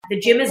The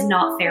gym is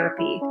not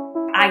therapy.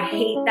 I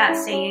hate that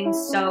saying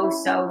so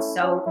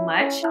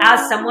much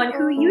as someone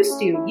who used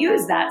to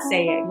use that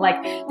saying,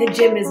 like, the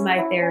gym is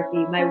my therapy,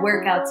 my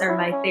workouts are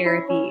my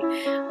therapy.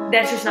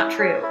 That's just not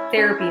true.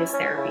 Therapy is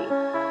therapy.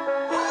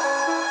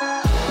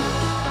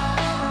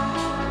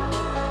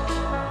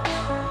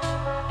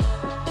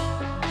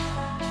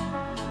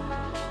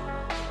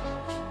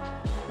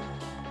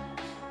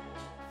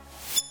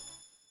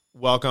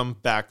 Welcome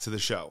back to the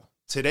show.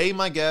 Today,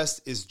 my guest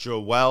is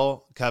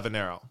Joelle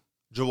Cavagnaro.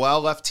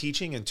 Joelle left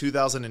teaching in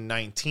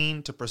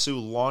 2019 to pursue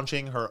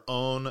launching her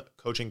own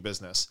coaching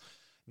business.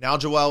 Now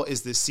Joelle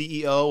is the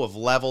CEO of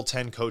Level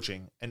 10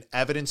 Coaching, an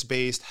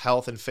evidence-based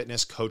health and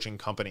fitness coaching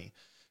company.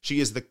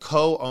 She is the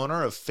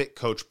co-owner of Fit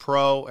Coach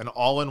Pro, an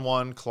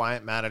all-in-one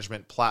client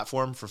management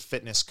platform for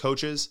fitness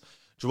coaches.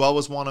 Joelle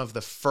was one of the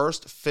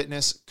first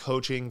fitness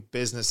coaching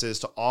businesses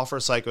to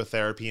offer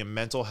psychotherapy and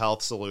mental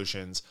health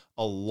solutions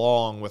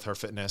along with her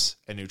fitness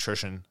and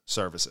nutrition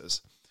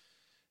services.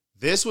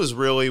 This was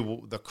really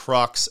the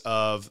crux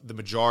of the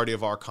majority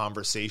of our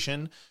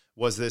conversation,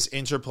 was this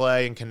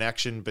interplay and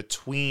connection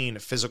between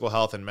physical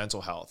health and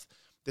mental health.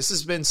 This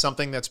has been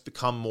something that's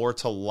become more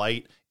to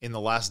light in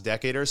the last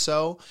decade or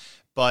so,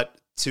 but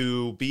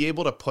to be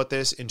able to put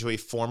this into a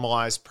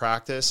formalized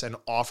practice and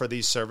offer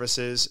these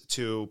services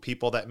to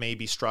people that may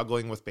be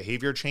struggling with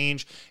behavior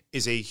change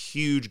is a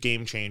huge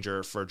game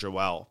changer for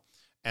Joelle.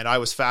 And I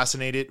was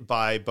fascinated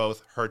by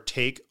both her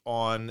take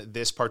on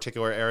this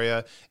particular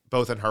area,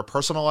 both in her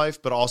personal life,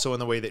 but also in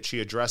the way that she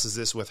addresses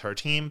this with her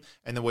team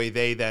and the way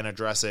they then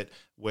address it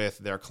with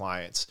their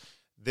clients.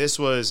 This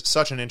was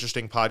such an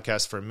interesting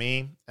podcast for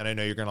me, and I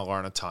know you're going to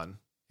learn a ton.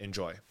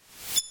 Enjoy.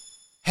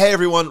 Hey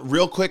everyone,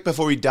 real quick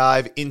before we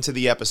dive into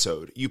the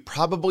episode, you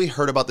probably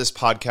heard about this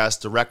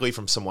podcast directly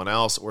from someone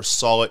else or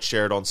saw it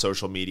shared on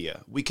social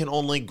media. We can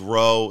only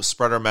grow,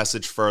 spread our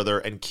message further,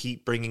 and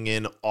keep bringing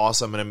in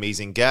awesome and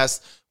amazing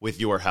guests with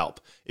your help.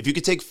 If you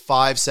could take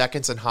 5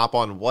 seconds and hop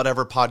on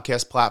whatever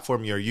podcast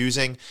platform you're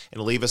using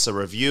and leave us a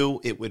review,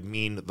 it would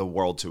mean the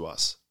world to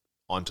us.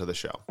 On to the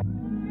show.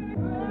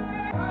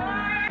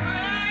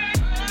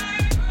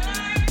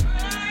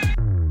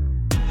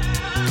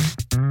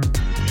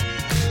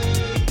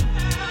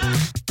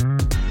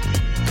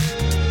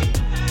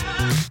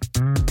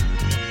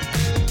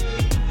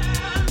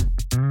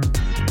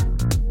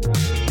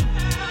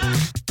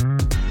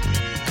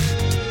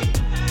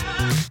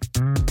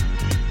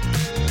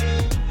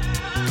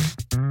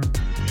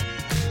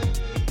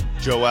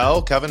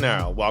 Joelle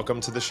Cavagnaro,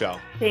 welcome to the show.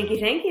 Thank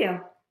you.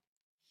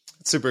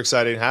 It's super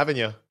exciting having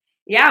you.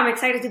 Yeah, I'm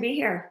excited to be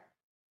here.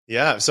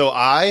 Yeah, so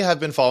I have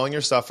been following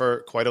your stuff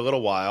for quite a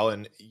little while,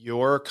 and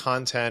your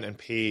content and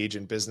page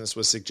and business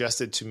was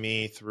suggested to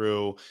me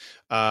through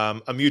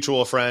a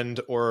mutual friend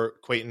or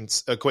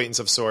acquaintance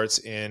of sorts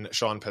in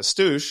Sean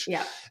Pastouche.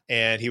 Yeah.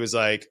 And he was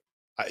like,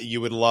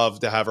 you would love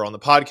to have her on the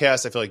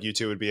podcast. I feel like you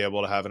two would be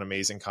able to have an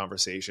amazing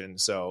conversation.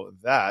 So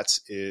that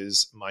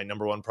is my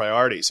number one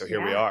priority. So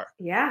here we are.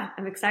 Yeah,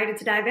 I'm excited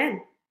to dive in.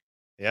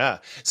 Yeah.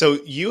 So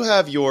you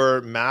have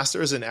your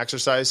master's in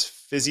exercise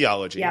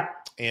physiology,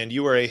 and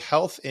you are a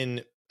health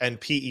and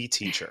PE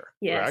teacher,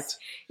 correct?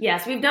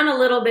 Yes. We've done a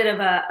little bit of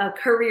a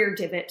career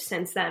divot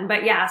since then.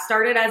 But yeah,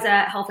 started as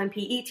a health and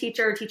PE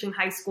teacher, teaching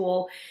high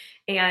school.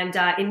 And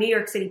in New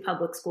York City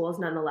public schools,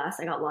 nonetheless,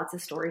 I got lots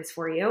of stories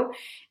for you.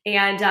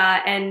 And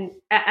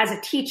as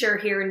a teacher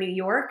here in New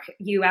York,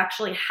 you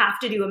actually have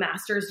to do a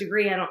master's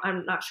degree.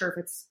 I'm not sure if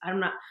it's, I don't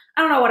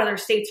know what other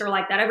states are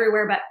like that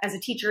everywhere, but as a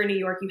teacher in New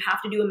York, you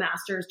have to do a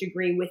master's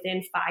degree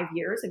within 5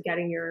 years of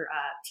getting your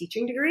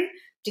teaching degree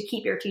to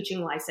keep your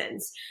teaching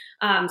license.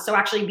 So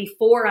actually,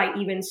 before I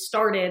even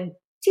started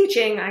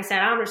teaching, I said,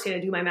 I'm just going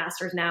to do my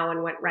master's now,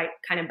 and went right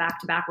kind of back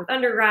to back with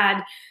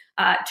undergrad.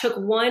 Took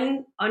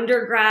one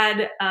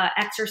undergrad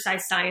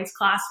exercise science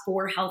class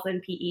for health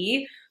and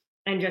PE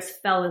and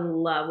just fell in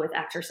love with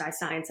exercise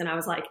science. And I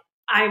was like,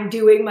 I'm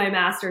doing my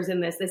master's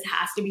in this. This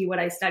has to be what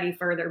I study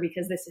further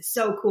because this is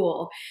so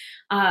cool.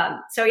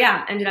 So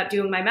yeah, ended up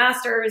doing my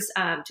master's,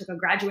 took a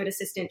graduate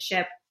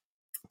assistantship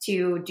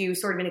to do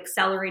sort of an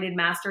accelerated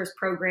master's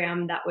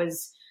program that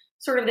was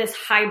sort of this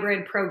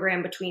hybrid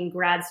program between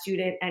grad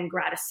student and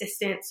grad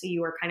assistant. So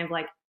you were kind of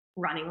like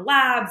running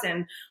labs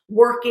and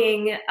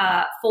working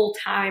full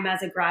time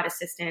as a grad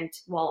assistant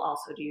while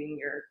also doing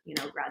your,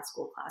 grad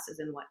school classes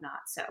and whatnot.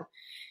 So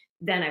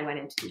then I went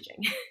into teaching.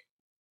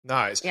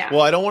 Nice. Yeah.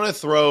 Well, I don't want to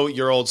throw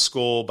your old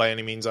school by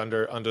any means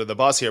under the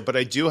bus here, but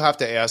I do have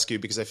to ask you,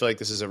 because I feel like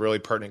this is a really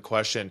pertinent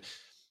question.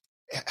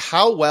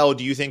 How well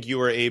do you think you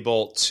were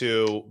able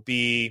to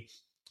be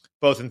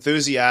both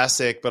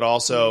enthusiastic, but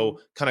also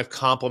kind of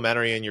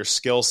complementary in your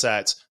skill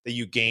sets that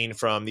you gain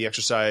from the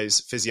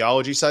exercise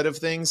physiology side of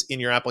things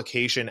in your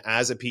application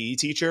as a PE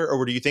teacher?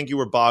 Or do you think you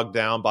were bogged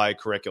down by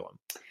curriculum?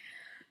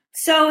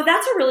 So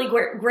that's a really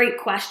great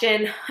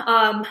question.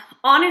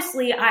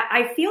 Honestly,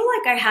 I feel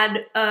like I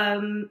had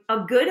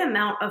a good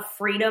amount of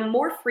freedom,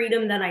 more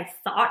freedom than I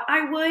thought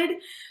I would.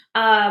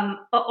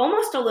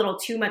 Almost a little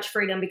too much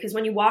freedom, because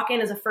when you walk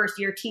in as a first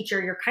year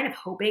teacher, you're kind of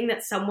hoping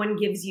that someone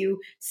gives you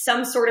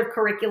some sort of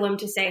curriculum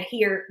to say,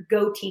 here,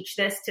 go teach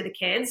this to the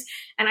kids.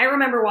 And I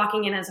remember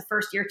walking in as a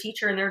first year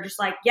teacher and they're just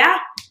like, yeah,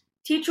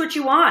 teach what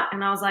you want.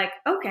 And I was like,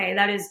 okay,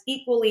 that is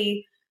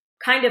equally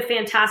kind of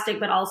fantastic,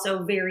 but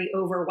also very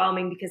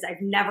overwhelming because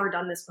I've never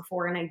done this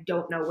before and I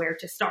don't know where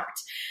to start.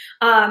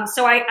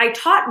 So I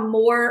taught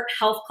more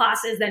health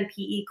classes than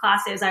PE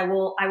classes. I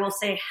will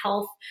say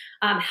health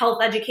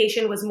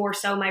education was more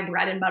so my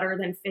bread and butter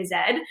than phys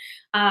ed.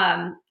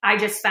 I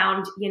just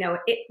found,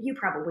 you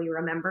probably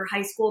remember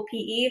high school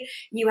PE.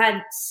 You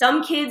had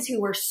some kids who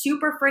were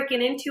super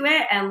freaking into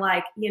it and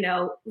like,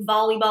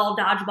 volleyball,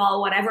 dodgeball,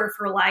 whatever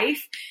for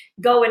life,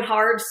 going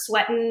hard,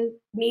 sweating,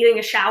 needing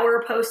a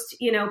shower post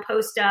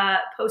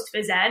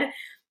phys ed.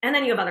 And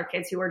then you have other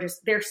kids who are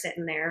they're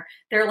sitting there.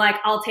 They're like,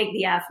 I'll take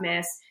the F,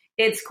 miss.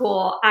 It's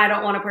cool. I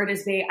don't want to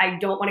participate. I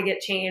don't want to get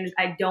changed.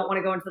 I don't want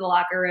to go into the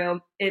locker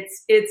room.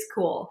 It's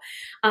cool.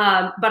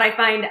 But I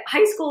find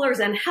high schoolers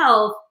and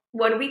health,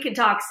 when we could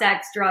talk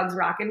sex, drugs,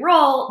 rock and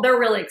roll, they're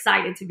really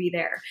excited to be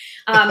there.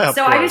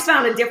 So I just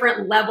found a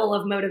different level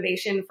of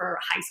motivation for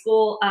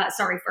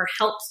for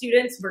health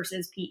students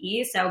versus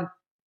PE. So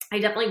I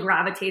definitely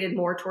gravitated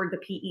more toward the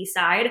PE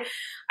side.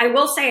 I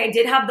will say I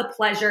did have the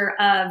pleasure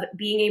of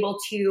being able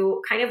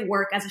to kind of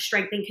work as a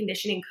strength and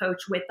conditioning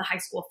coach with the high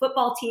school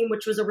football team,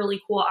 which was a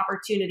really cool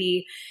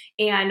opportunity.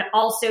 And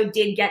also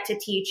did get to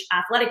teach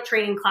athletic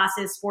training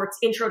classes,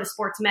 intro to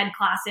sports med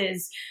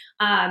classes.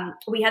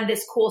 We had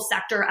this cool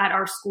sector at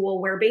our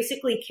school where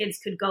basically kids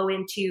could go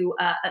into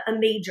a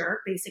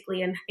major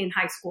basically in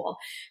high school.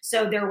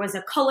 So there was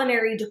a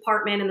culinary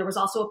department and there was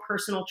also a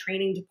personal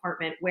training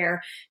department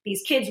where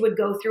these kids would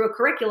go through a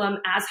curriculum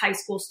as high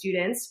school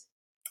students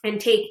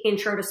and take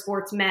intro to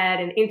sports med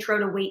and intro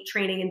to weight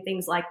training and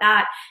things like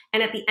that.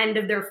 And at the end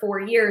of their 4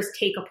 years,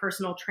 take a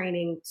personal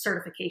training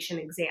certification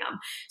exam.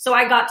 So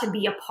I got to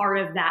be a part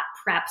of that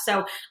prep.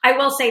 So I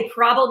will say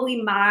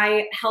probably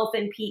my health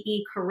and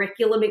PE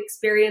curriculum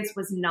experience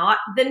was not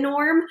the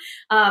norm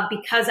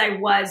because I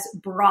was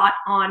brought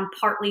on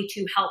partly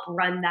to help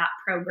run that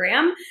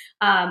program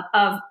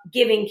of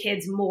giving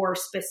kids more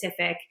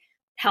specific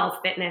health,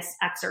 fitness,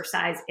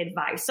 exercise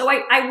advice. So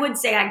I would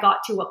say I got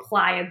to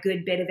apply a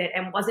good bit of it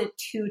and wasn't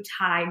too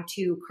tied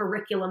to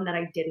curriculum that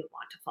I didn't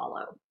want to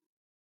follow.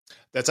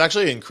 That's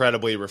actually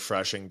incredibly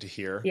refreshing to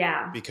hear.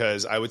 Yeah.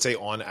 Because I would say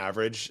on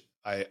average,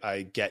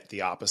 I get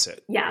the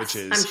opposite. Yes, which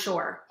is, I'm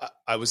sure.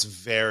 I was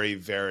very,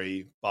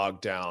 very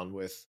bogged down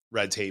with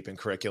red tape and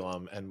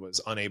curriculum and was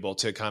unable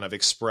to kind of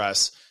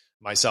express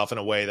myself in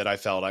a way that I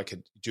felt I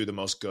could do the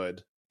most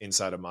good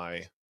inside of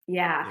my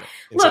Yeah.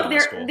 Look,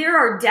 there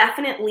are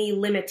definitely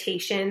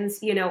limitations,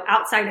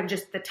 outside of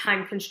just the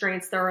time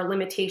constraints. There are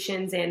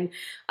limitations in,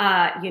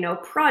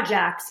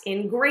 projects,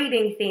 in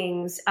grading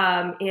things,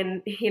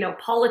 in,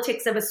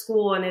 politics of a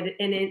school and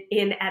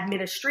in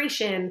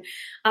administration.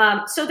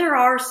 So there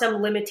are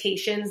some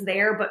limitations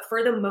there, but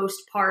for the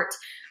most part,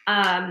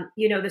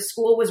 the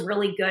school was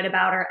really good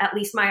about, or at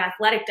least my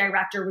athletic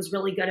director was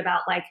really good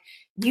about, like,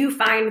 you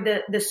find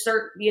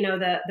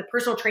the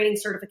personal training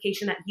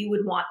certification that you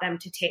would want them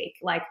to take,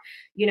 like,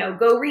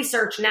 go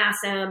research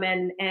NASM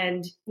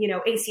and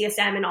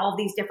ACSM and all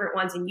these different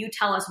ones. And you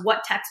tell us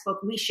what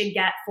textbook we should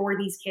get for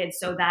these kids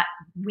so that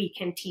we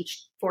can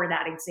teach for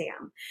that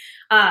exam.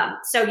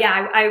 So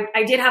yeah,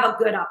 I did have a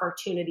good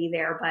opportunity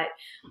there, but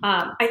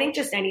I think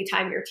just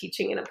anytime you're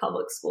teaching in a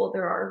public school,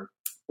 there are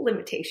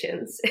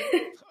limitations.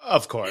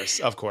 Of course.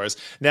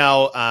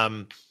 Now,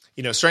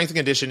 strength and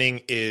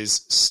conditioning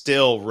is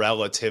still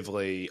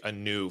relatively a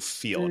new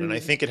field, and I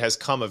think it has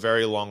come a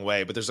very long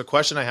way. But there's a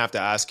question I have to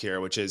ask here,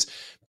 which is,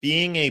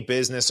 being a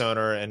business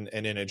owner and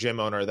in a gym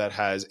owner that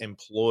has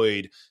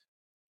employed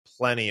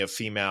plenty of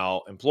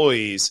female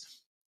employees,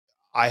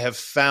 I have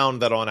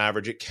found that on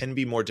average, it can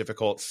be more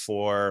difficult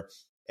for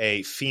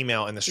a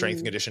female in the strength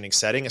and conditioning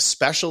setting,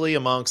 especially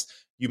amongst,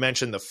 you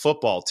mentioned the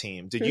football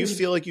team. Did you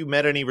feel like you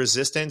met any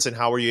resistance, and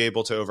how were you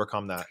able to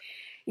overcome that?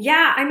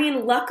 Yeah, I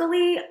mean,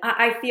 luckily,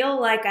 I feel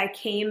like I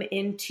came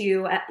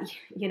into,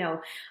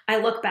 I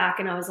look back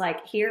and I was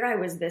like, here I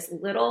was, this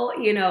little,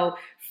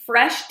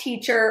 fresh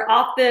teacher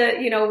off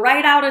the,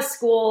 right out of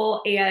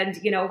school and,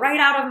 right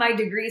out of my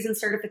degrees and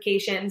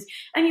certifications.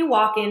 And you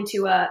walk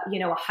into a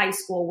high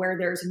school where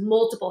there's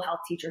multiple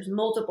health teachers,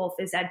 multiple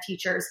phys ed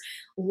teachers,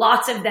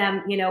 lots of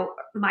them,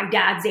 my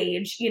dad's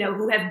age,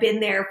 who have been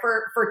there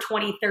for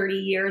 20, 30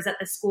 years at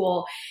the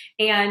school.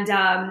 And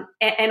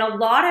a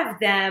lot of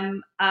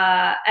them,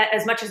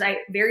 as much as I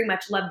very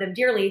much love them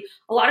dearly,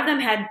 a lot of them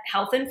had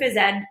health and phys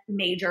ed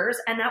majors,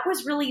 and that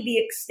was really the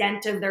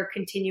extent of their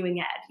continuing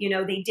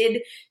ed. They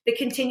did the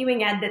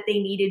continuing ed that they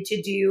needed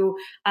to do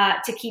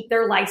to keep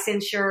their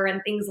licensure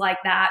and things like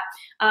that.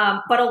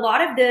 But a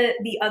lot of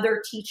the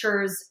other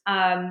teachers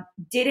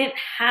didn't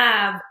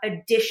have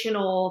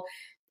additional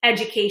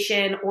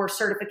education or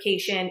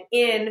certification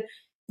in,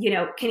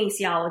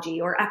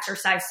 kinesiology or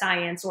exercise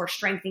science or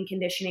strength and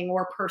conditioning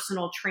or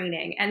personal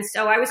training. And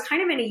so I was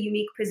kind of in a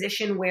unique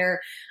position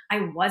where I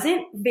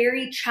wasn't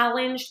very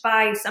challenged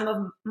by some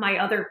of my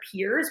other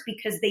peers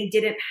because they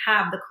didn't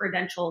have the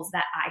credentials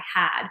that I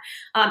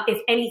had.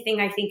 If anything,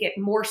 I think it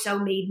more so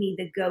made me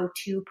the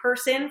go-to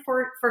person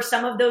for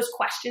some of those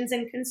questions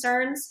and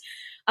concerns.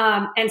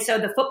 And so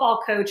the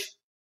football coach,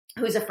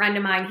 who's a friend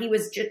of mine, he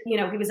was just,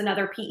 he was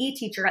another PE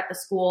teacher at the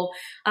school,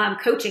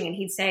 coaching. And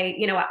he'd say,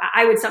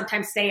 I would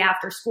sometimes stay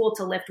after school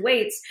to lift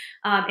weights,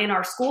 in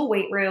our school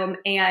weight room.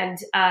 And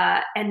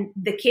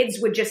the kids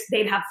would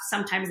they'd have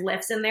sometimes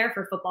lifts in there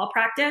for football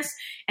practice,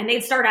 and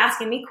they'd start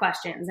asking me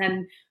questions,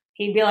 and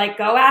he'd be like,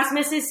 go ask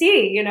Mrs.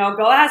 C,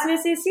 go ask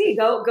Mrs. C,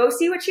 go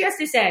see what she has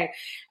to say.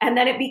 And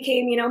then it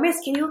became, Miss,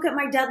 can you look at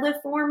my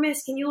deadlift form?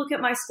 Miss, can you look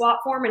at my squat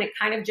form? And it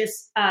kind of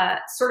just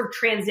sort of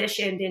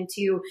transitioned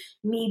into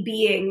me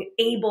being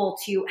able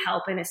to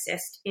help and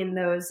assist in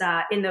those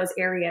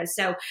areas.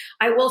 So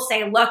I will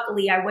say,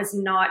 luckily, I was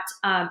not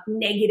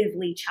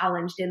negatively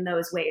challenged in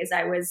those ways.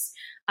 I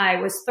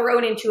was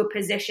thrown into a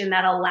position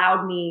that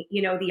allowed me,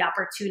 the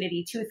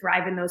opportunity to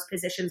thrive in those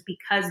positions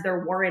because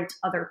there weren't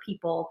other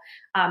people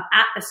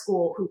at the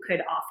school who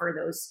could offer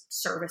those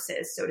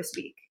services, so to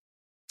speak.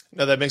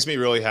 No, that makes me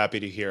really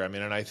happy to hear. I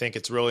mean, and I think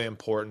it's really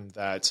important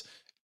that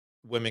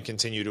women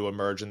continue to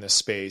emerge in this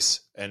space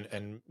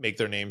and make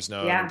their names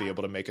known and be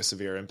able to make a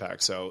severe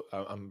impact. So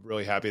I'm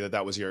really happy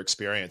that was your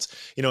experience,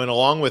 and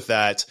along with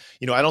that,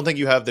 I don't think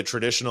you have the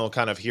traditional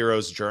kind of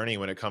hero's journey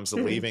when it comes to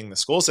leaving the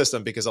school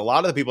system, because a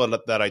lot of the people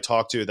that I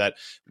talk to that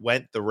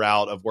went the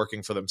route of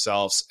working for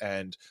themselves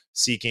and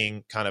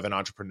seeking kind of an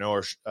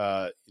entrepreneur,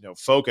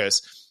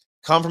 focus,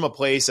 come from a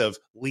place of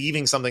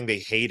leaving something they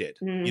hated.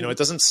 It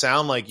doesn't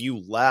sound like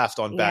you left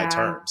on bad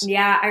terms.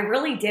 Yeah, I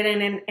really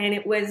didn't. And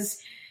it was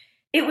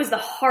the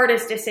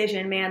hardest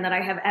decision, man, that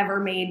I have ever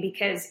made,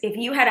 because if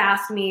you had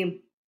asked me,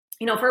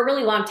 for a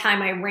really long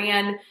time, I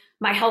ran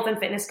my health and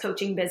fitness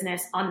coaching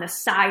business on the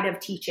side of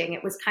teaching.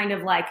 It was kind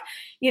of like,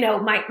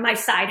 my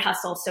side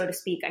hustle, so to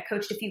speak. I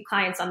coached a few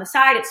clients on the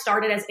side. It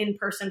started as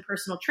in-person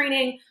personal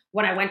training.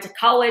 When I went to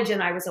college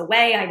and I was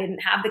away, I didn't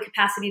have the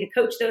capacity to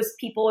coach those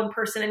people in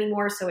person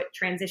anymore. So it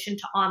transitioned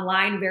to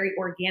online very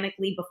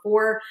organically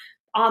before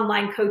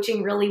online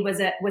coaching really was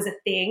a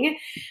thing.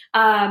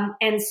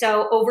 And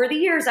so over the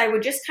years, I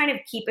would just kind of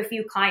keep a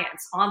few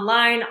clients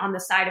online, on the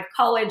side of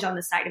college, on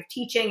the side of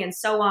teaching, and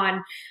so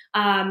on.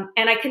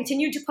 And I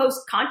continued to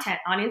post content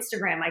on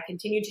Instagram. I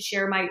continued to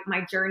share my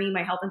journey,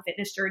 my health and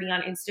fitness journey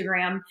on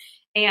Instagram.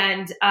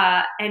 And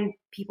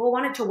people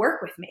wanted to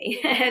work with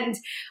me. And,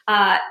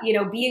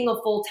 being a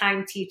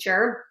full-time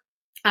teacher,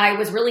 I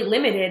was really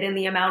limited in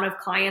the amount of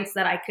clients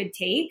that I could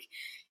take.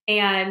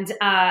 And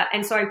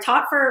so I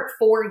taught for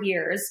 4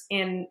 years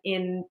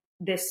in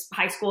this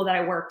high school that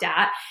I worked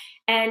at.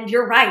 And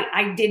you're right,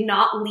 I did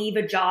not leave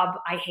a job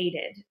I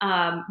hated,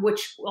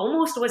 which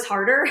almost was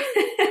harder,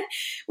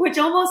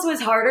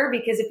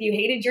 because if you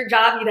hated your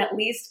job, you'd at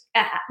least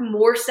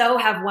more so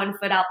have one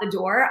foot out the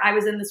door. I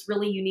was in this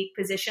really unique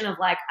position of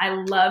like, I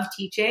love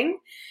teaching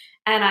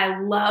and I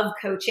love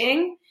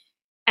coaching,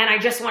 and I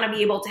just want to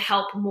be able to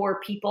help more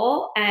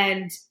people.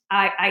 And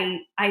I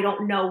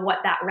don't know what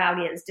that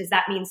route is. Does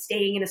that mean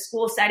staying in a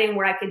school setting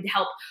where I could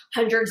help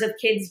hundreds of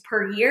kids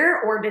per year?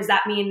 Or does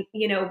that mean,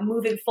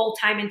 moving full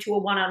time into a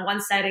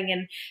one-on-one setting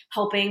and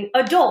helping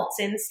adults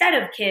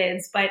instead of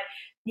kids? But,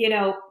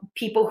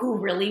 people who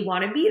really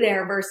want to be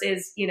there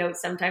versus,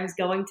 sometimes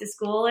going to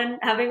school and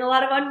having a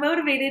lot of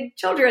unmotivated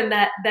children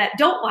that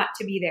don't want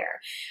to be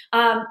there.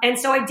 And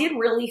so I did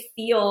really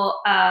feel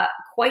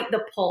quite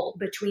the pull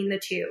between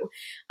the two.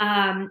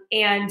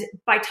 And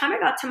by the time I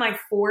got to my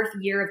 4th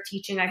year of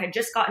teaching, I had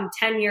just gotten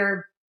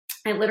tenure.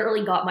 I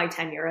literally got my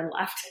tenure and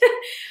left.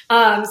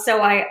 So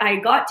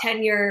I got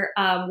tenure,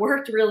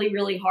 worked really,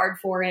 really hard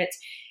for it.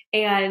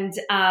 And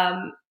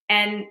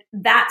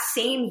that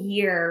same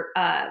year,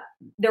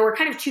 there were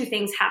kind of 2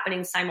 things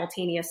happening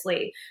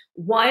simultaneously.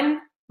 One,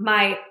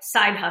 my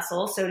side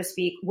hustle, so to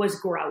speak, was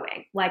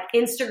growing. Like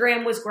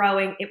Instagram was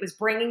growing. It was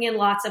bringing in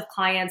lots of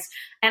clients,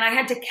 and I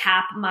had to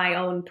cap my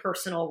own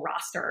personal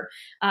roster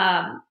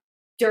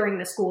during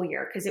the school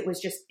year because it was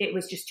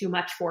just too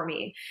much for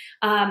me.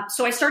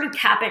 So I started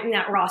capping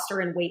that roster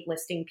and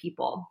waitlisting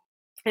people.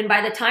 And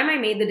by the time I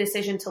made the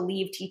decision to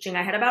leave teaching,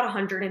 I had about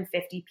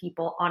 150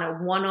 people on a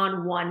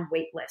one-on-one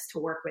wait list to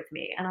work with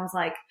me. And I was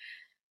like,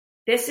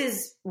 this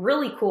is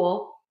really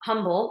cool,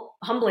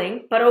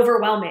 humbling, but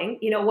overwhelming.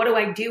 What do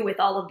I do with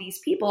all of these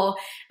people?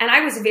 And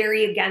I was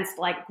very against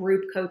like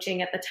group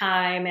coaching at the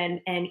time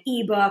and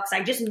ebooks.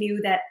 I just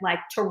knew that like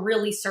to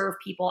really serve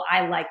people,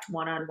 I liked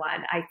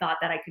one-on-one. I thought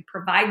that I could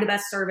provide the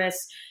best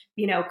service,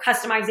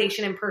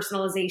 customization and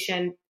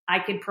personalization. I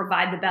could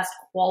provide the best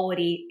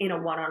quality in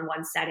a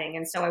one-on-one setting.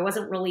 And so I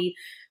wasn't really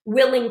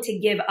willing to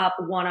give up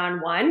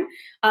one-on-one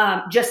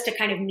just to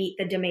kind of meet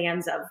the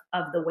demands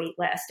of the wait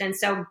list. And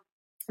so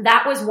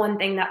that was one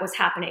thing that was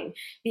happening.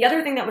 The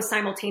other thing that was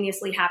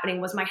simultaneously happening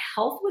was my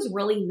health was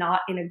really not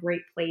in a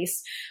great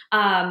place.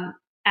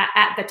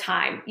 at the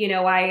time.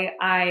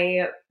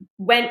 I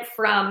went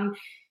from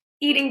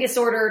eating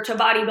disorder to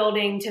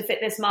bodybuilding to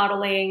fitness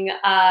modeling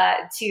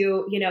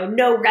to,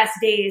 no rest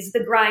days,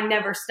 the grind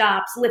never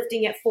stops,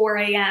 lifting at 4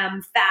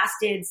 a.m.,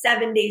 fasted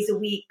 7 days a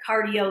week,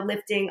 cardio,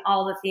 lifting,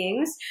 all the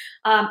things.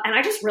 And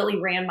I just really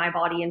ran my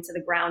body into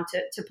the ground,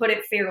 to put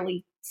it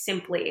fairly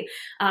simply.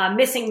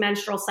 Missing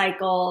menstrual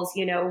cycles,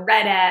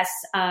 red S,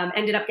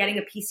 ended up getting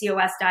a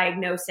PCOS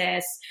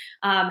diagnosis,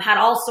 had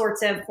all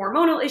sorts of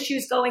hormonal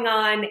issues going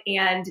on.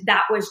 And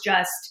that was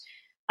just,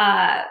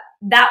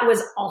 that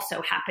was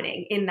also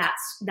happening in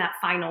that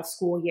final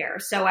school year.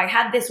 So I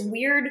had this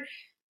weird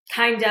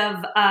kind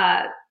of,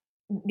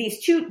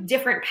 these two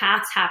different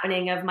paths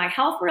happening of my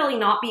health really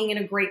not being in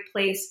a great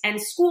place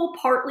and school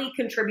partly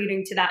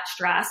contributing to that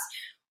stress,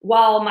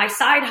 while my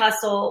side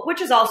hustle,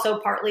 which is also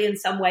partly in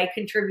some way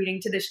contributing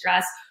to the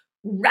stress,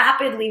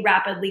 rapidly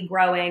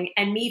growing,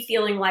 and me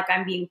feeling like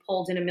I'm being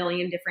pulled in a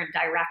million different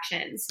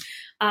directions.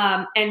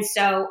 And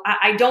so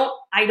I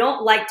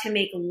don't like to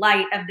make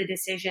light of the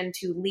decision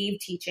to leave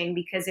teaching,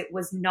 because it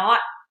was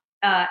not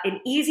an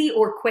easy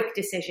or quick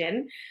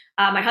decision.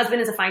 My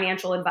husband is a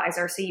financial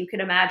advisor, so you can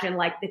imagine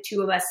like the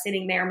two of us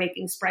sitting there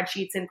making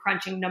spreadsheets and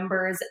crunching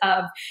numbers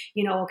of,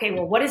 okay,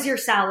 well, what is your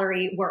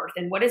salary worth?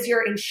 And what is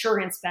your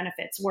insurance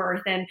benefits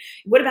worth? And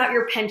what about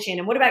your pension?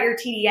 And what about your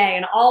TDA?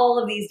 And all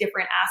of these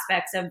different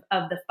aspects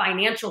of the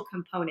financial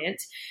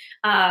component.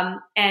 And,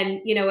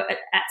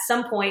 at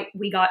some point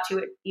we got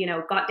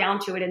down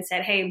to it and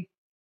said, hey,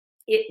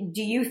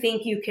 do you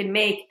think you can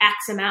make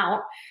X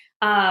amount,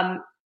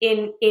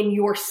 in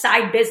your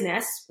side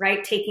business,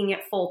 right? Taking it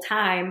full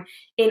time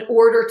in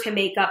order to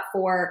make up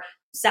for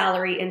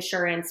salary,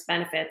 insurance,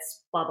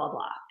 benefits, blah, blah,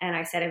 blah. And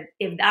I said,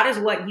 if that is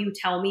what you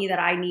tell me that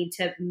I need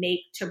to make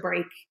to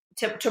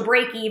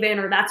break even,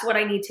 or that's what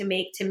I need to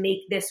make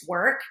this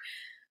work,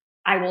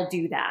 I will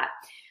do that.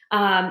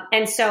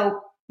 And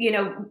so,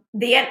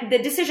 the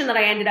decision that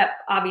I ended up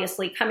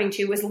obviously coming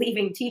to was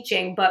leaving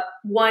teaching, but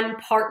one,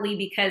 partly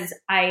because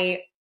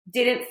I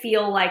didn't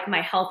feel like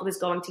my health was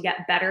going to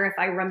get better if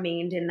I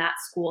remained in that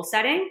school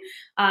setting,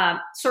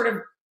 sort of,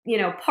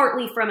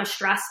 partly from a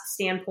stress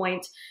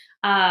standpoint.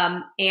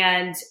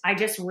 And I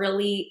just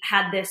really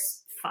had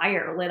this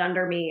fire lit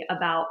under me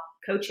about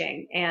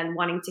coaching and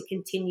wanting to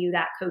continue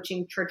that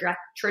coaching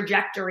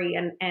trajectory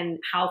and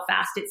how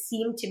fast it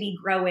seemed to be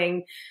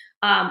growing,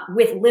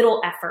 with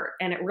little effort.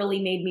 And it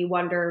really made me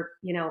wonder,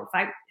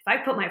 if I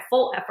put my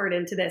full effort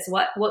into this,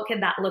 what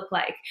could that look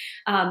like?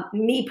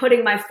 Me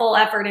putting my full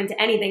effort into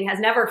anything has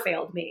never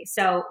failed me.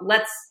 So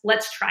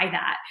let's try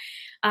that.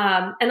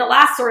 And the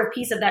last sort of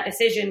piece of that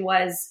decision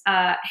was,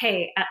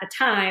 hey, at the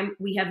time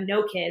we have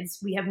no kids,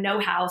 we have no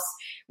house.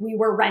 We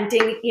were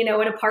renting,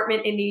 an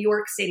apartment in New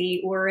York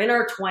City. We're in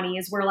our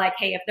 20s. We're like,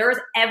 hey, if there's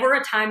ever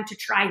a time to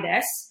try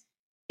this,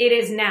 it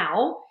is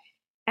now.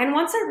 And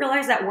once I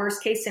realized that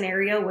worst case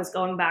scenario was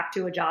going back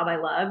to a job I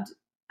loved,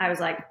 I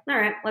was like, all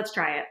right, let's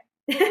try it.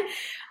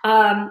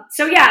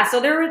 So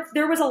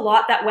there was a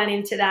lot that went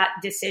into that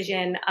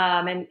decision.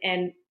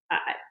 And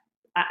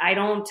I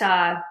don't,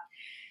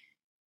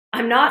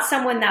 I'm not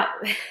someone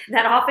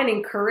that often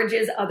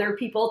encourages other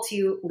people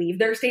to leave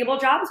their stable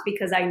jobs,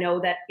 because I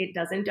know that it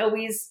doesn't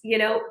always,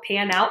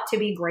 pan out to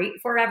be great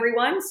for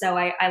everyone. So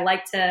I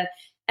like to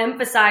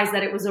emphasize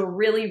that it was a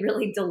really,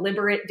 really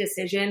deliberate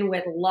decision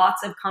with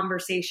lots of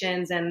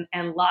conversations and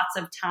lots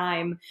of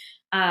time,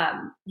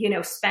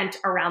 spent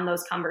around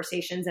those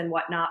conversations and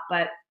whatnot.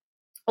 But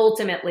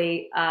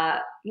ultimately,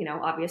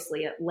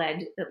 obviously it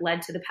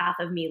led to the path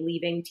of me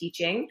leaving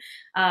teaching,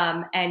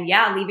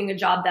 leaving a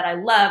job that I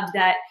loved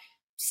that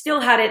still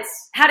had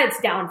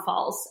its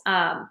downfalls,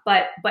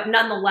 but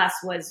nonetheless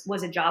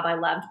was a job I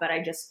loved. But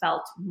I just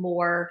felt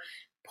more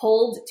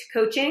pulled to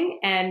coaching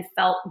and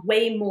felt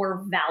way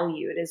more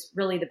valued, is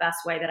really the best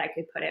way that I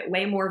could put it.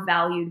 Way more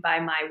valued by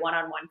my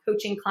one-on-one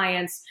coaching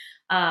clients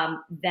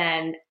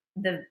than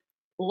the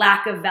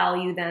lack of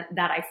value that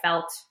I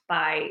felt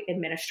by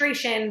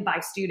administration,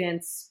 by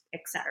students,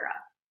 etc.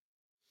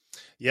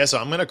 Yeah, so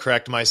I'm going to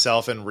correct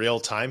myself in real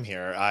time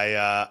here.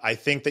 I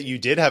think that you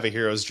did have a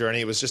hero's journey.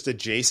 It was just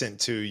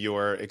adjacent to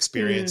your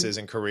experiences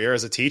and career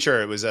as a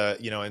teacher. It was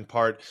in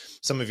part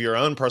some of your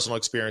own personal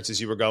experiences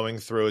you were going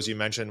through, as you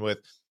mentioned, with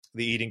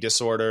the eating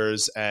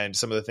disorders and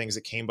some of the things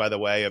that came by the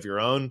way of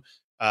your own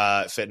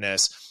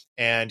fitness.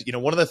 And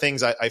one of the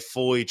things I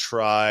fully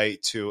try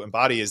to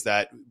embody is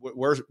that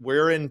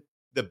we're in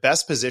the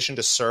best position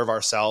to serve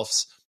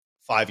ourselves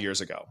 5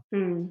 years ago.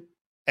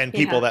 And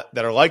people that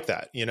are like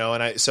that,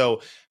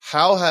 so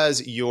how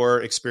has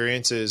your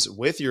experiences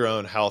with your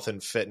own health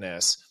and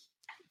fitness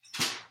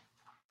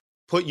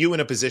put you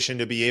in a position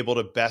to be able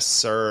to best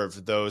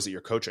serve those that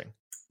you're coaching?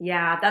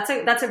 Yeah,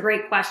 that's a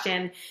great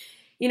question.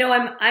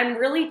 I'm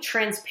really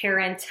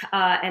transparent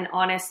and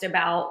honest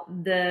about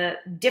the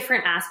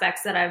different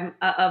aspects that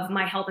of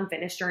my health and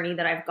fitness journey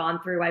that I've gone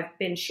through. I've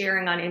been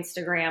sharing on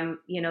Instagram,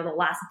 the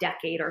last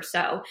decade or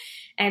so.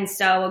 And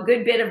so a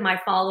good bit of my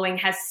following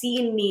has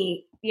seen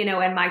me,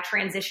 and my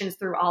transitions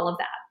through all of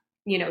that.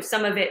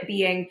 some of it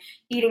being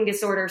eating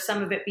disorders,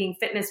 some of it being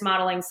fitness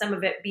modeling, some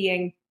of it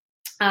being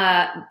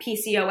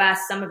PCOS,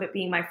 some of it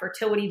being my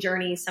fertility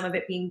journey, some of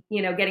it being,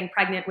 getting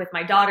pregnant with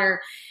my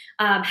daughter,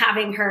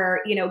 having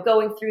her,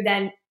 going through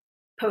then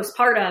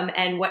postpartum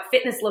and what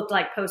fitness looked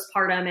like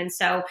postpartum. And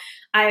so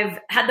I've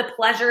had the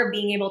pleasure of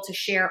being able to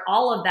share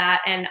all of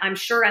that. And I'm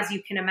sure, as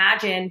you can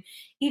imagine,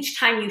 each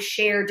time you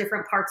share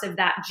different parts of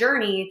that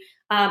journey,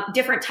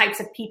 different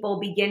types of people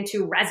begin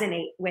to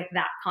resonate with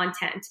that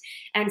content.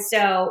 And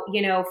so,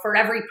 for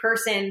every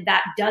person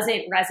that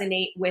doesn't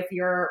resonate with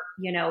your,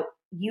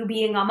 you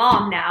being a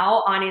mom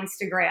now on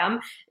Instagram,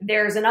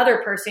 there's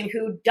another person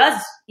who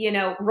does,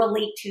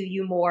 relate to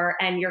you more,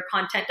 and your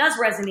content does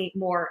resonate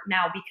more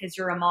now because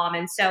you're a mom.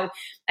 And so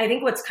I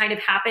think what's kind of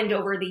happened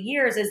over the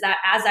years is that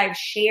as I've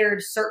shared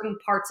certain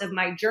parts of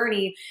my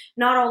journey,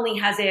 not only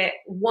has it,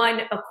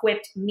 one,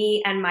 equipped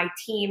me and my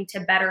team to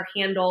better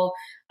handle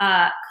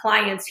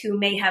clients who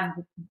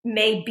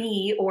may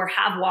be or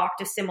have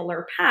walked a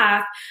similar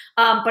path,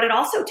 but it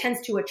also tends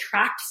to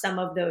attract some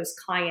of those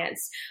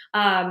clients.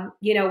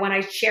 When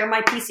I share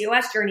my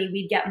PCOS journey,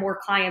 we'd get more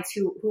clients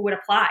who would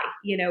apply,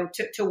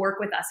 to work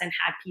with us and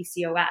had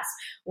PCOS.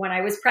 When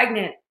I was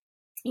pregnant,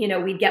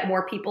 we'd get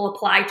more people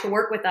apply to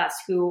work with us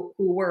who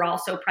were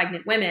also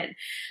pregnant women.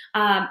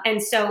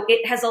 And so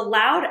it has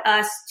allowed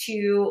us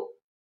to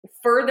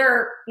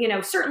further,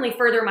 certainly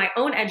further my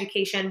own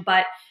education,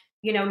 but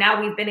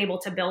now we've been able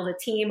to build a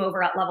team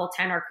over at Level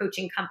 10, our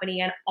coaching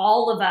company, and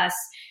all of us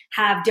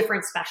have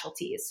different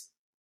specialties.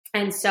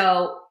 And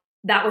so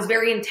that was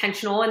very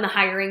intentional in the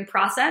hiring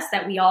process,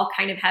 that we all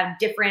kind of have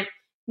different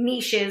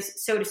niches,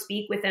 so to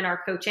speak, within our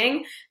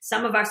coaching.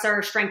 Some of us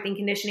are strength and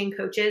conditioning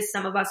coaches.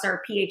 Some of us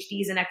are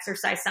PhDs in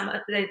exercise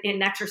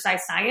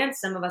science.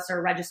 Some of us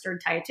are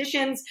registered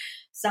dietitians.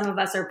 Some of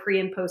us are pre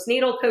and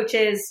postnatal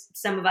coaches.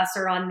 Some of us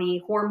are on the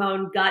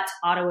hormone, gut,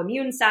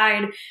 autoimmune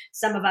side.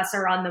 Some of us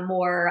are on the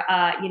more,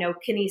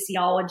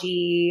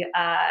 kinesiology,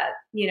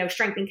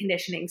 strength and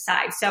conditioning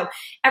side. So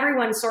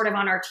everyone sort of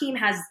on our team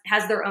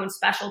has their own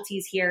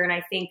specialties here. And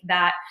I think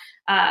that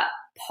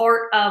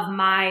part of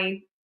my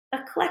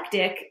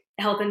eclectic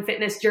health and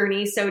fitness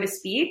journey, so to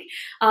speak,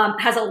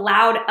 has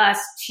allowed us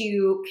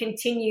to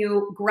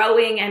continue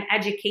growing and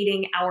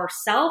educating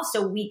ourselves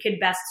so we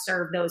could best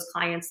serve those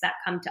clients that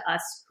come to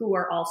us who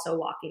are also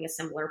walking a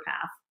similar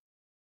path.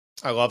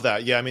 I love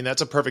that. Yeah. I mean,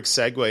 that's a perfect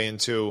segue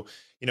into,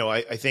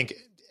 I think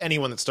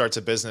anyone that starts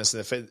a business in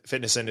the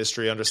fitness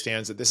industry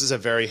understands that this is a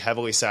very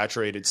heavily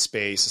saturated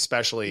space,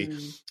 especially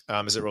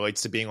as it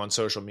relates to being on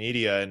social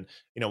media. And,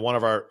 one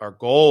of our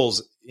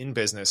goals in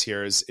business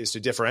here is to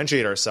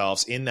differentiate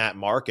ourselves in that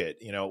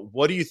market.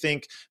 What do you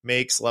think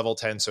makes Level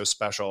 10 so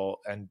special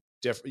and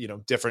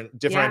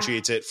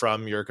differentiates it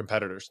from your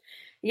competitors?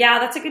 Yeah,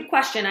 that's a good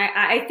question.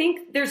 I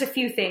think there's a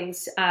few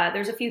things.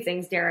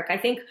 Derek. I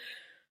think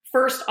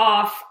first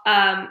off, 10,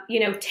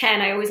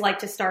 I always like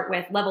to start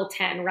with Level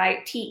 10,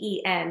 right?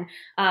 TEN,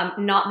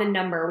 not the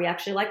number. We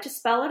actually like to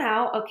spell it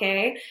out.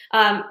 Okay.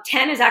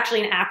 10 is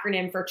actually an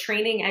acronym for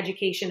training,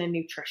 education, and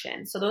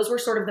nutrition. So those were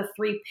sort of the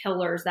three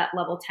pillars that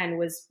Level 10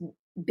 was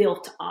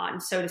built on,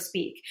 so to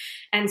speak.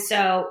 And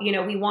so,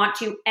 we want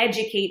to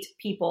educate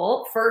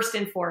people first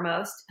and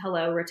foremost,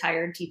 hello,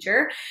 retired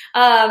teacher,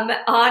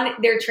 on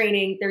their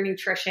training, their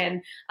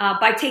nutrition,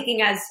 by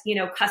taking as,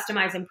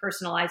 customized and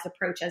personalized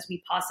approach as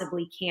we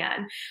possibly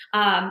can.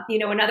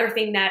 Another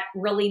thing that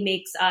really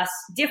makes us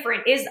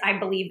different is, I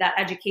believe, that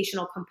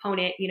educational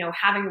component,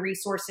 having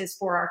resources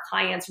for our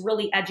clients,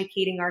 really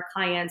educating our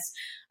clients.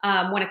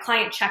 When a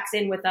client checks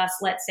in with us,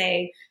 let's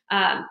say,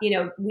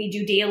 we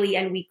do daily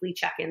and weekly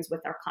check-ins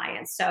with our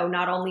clients. So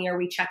not only are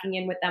we checking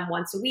in with them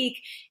once a week,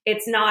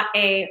 it's not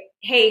a,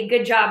 hey,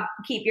 good job,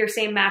 keep your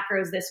same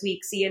macros this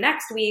week, see you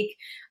next week.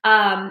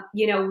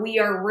 We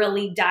are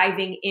really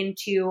diving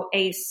into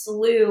a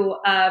slew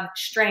of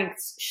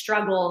strengths,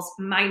 struggles,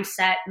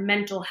 mindset,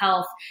 mental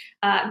health,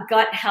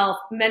 gut health,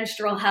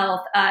 menstrual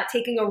health,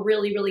 taking a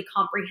really, really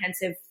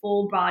comprehensive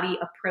full body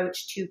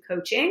approach to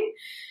coaching.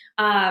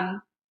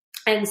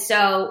 And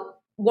so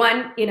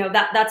one,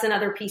 that's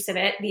another piece of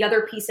it. The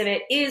other piece of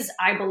it is,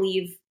 I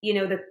believe,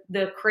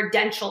 the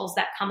credentials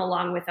that come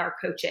along with our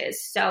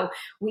coaches. So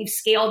we've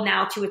scaled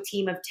now to a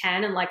team of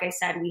 10. And like I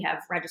said, we have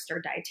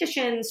registered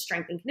dietitians,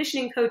 strength and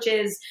conditioning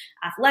coaches,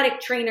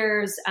 athletic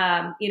trainers.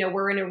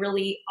 We're in a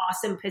really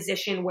awesome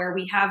position where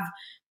we have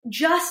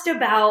just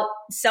about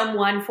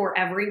someone for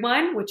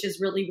everyone, which is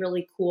really,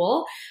 really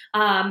cool.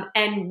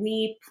 And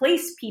we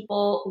place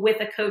people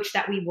with a coach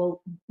that we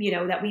will,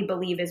 that we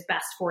believe is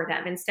best for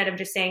them, instead of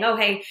just saying, oh,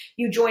 hey,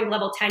 you joined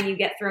Level 10, you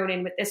get thrown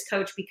in with this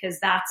coach because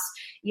that's,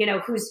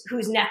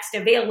 who's next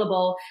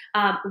available.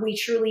 We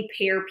truly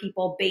pair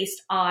people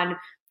based on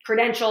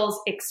credentials,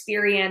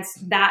 experience,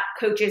 that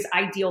coach's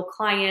ideal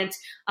client,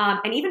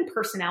 and even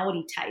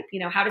personality type.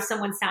 How does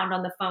someone sound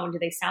on the phone? Do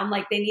they sound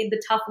like they need the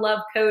tough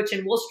love coach?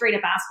 And we'll straight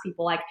up ask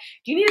people like,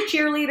 do you need a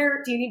cheerleader?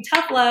 Do you need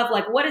tough love?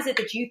 Like, what is it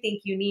that you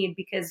think you need?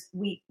 Because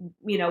we,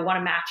 want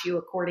to match you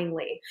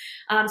accordingly.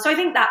 So I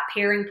think that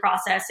pairing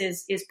process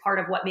is part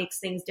of what makes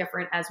things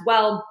different as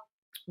well.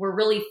 We're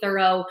really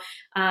thorough.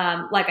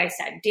 Like I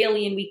said,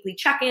 daily and weekly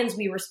check-ins.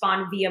 We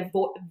respond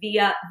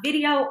via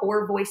video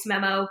or voice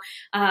memo.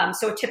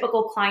 So a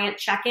typical client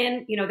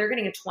check-in, they're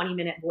getting a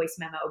 20-minute voice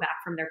memo back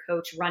from their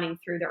coach running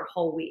through their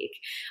whole week.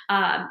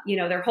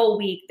 Their whole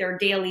week, their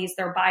dailies,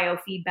 their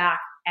biofeedback,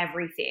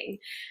 everything.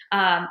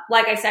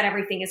 Like I said,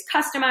 everything is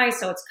customized.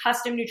 So it's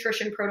custom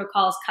nutrition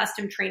protocols,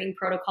 custom training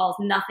protocols.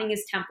 Nothing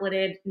is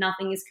templated.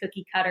 Nothing is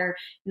cookie cutter.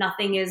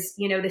 Nothing is,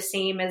 the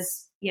same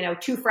as,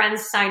 two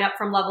friends sign up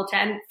from level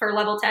 10 for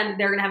level 10.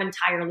 They're going to have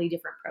entirely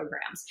different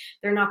programs.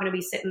 They're not going to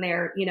be sitting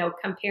there,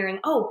 comparing,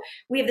 oh,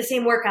 we have the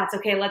same workouts.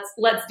 Okay,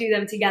 let's do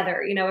them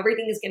together.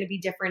 Everything is going to be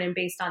different and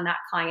based on that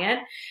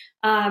client.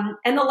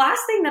 And the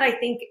last thing that I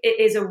think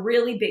is a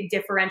really big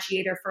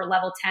differentiator for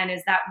level 10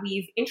 is that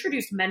we've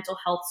introduced mental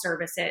health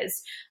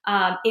services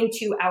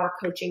into our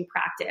coaching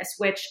practice,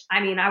 which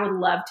I would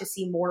love to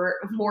see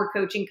more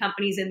coaching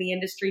companies in the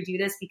industry do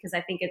this, because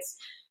I think it's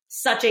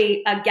such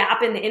a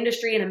gap in the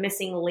industry and a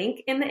missing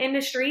link in the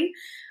industry.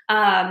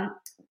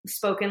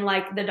 Spoken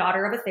like the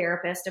daughter of a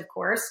therapist, of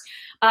course.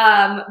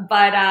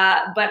 But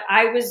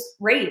I was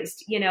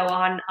raised,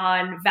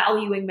 on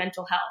valuing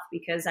mental health,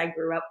 because I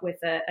grew up with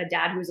a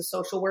dad who was a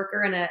social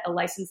worker and a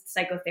licensed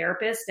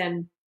psychotherapist.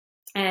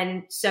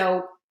 And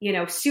so,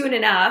 soon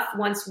enough,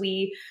 once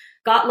we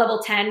got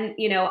level 10,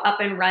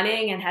 up and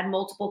running and had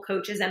multiple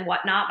coaches and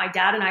whatnot, my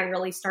dad and I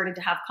really started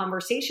to have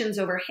conversations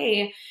over,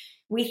 hey,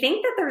 we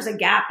think that there's a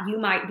gap you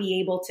might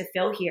be able to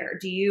fill here.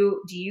 Do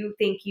you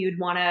think you'd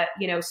want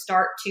to,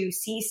 start to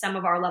see some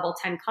of our level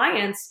 10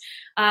 clients,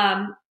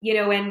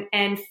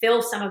 and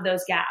fill some of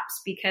those gaps?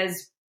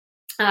 Because,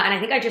 and I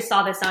think I just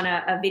saw this on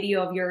a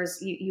video of yours.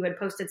 You had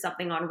posted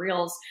something on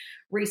Reels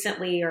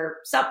recently, or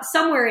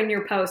somewhere in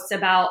your posts,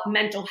 about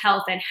mental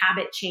health and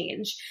habit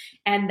change.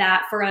 And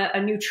that for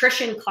a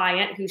nutrition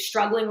client who's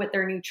struggling with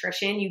their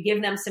nutrition, you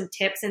give them some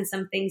tips and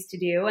some things to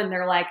do, and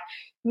they're like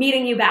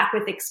meeting you back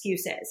with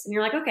excuses. And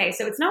you're like, okay,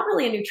 so it's not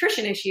really a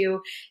nutrition issue.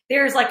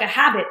 There's like a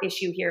habit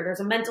issue here. There's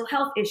a mental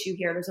health issue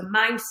here. There's a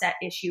mindset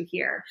issue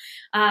here.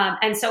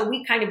 And so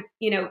we kind of,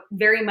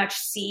 very much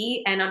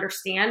see and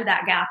understand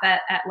that gap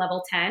at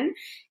level 10,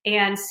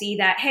 and see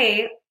that,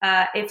 hey,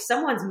 if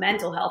someone's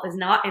mental health is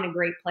not in a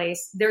great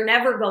place, they're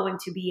never going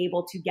to be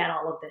able to get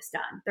all of this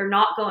done. They're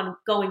not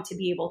going to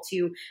be able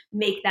to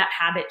make that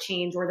habit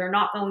change, or they're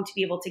not going to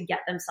be able to get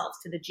themselves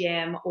to the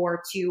gym,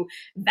 or to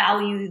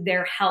value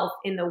their health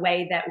in the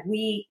way that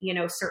we,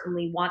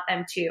 certainly want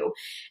them to.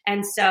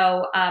 And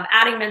so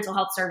adding mental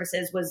health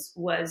services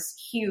was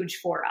huge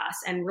for us,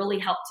 and really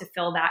helped to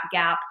fill that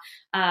gap,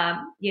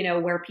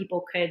 where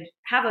people could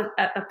have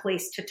a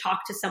place to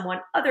talk to someone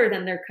other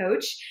than their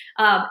coach,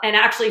 and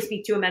actually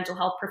speak to a mental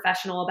health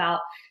professional about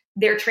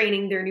their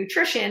training, their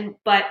nutrition,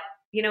 but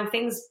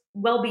things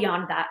well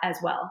beyond that as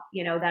well,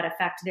 that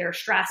affect their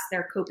stress,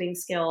 their coping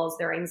skills,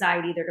 their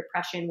anxiety, their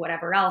depression,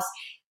 whatever else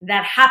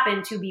that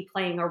happen to be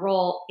playing a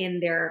role in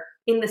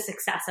the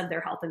success of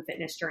their health and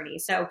fitness journey.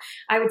 So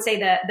I would say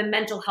that the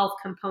mental health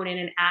component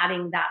and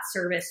adding that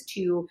service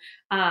to,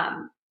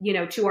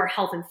 to our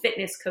health and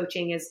fitness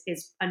coaching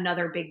is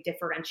another big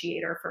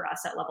differentiator for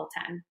us at level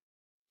 10.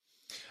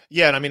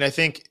 Yeah. And I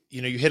think,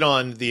 you hit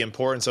on the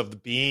importance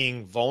of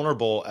being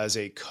vulnerable as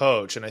a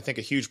coach. And I think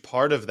a huge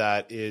part of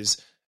that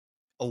is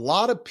a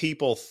lot of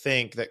people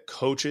think that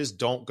coaches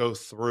don't go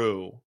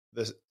through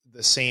the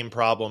same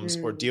problems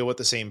or deal with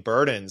the same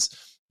burdens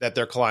that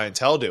their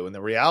clientele do. And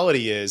the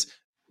reality is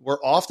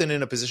we're often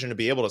in a position to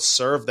be able to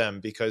serve them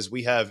because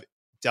we have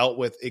dealt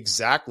with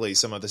exactly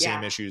some of the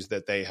same issues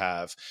that they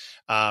have.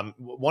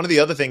 One of the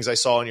other things I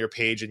saw on your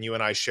page, and you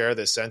and I share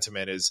this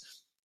sentiment, is,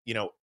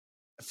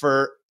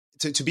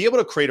 to be able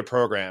to create a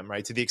program,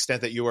 right, to the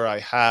extent that you or I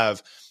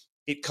have,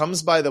 it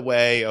comes by the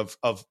way of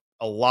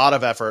a lot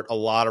of effort, a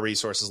lot of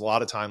resources, a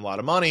lot of time, a lot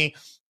of money.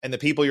 And the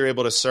people you're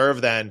able to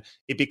serve, then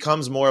it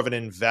becomes more of an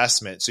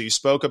investment. So you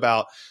spoke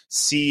about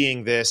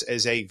seeing this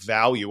as a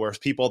value, or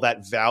people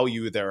that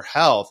value their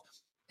health.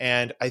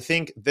 And I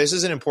think this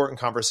is an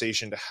important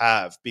conversation to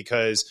have,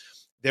 because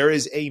there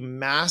is a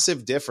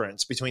massive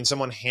difference between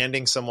someone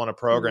handing someone a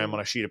program on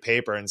a sheet of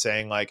paper and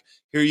saying, like,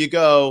 here you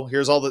go,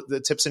 here's all the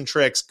tips and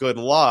tricks, good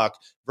luck,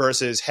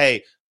 versus,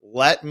 hey,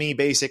 let me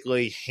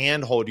basically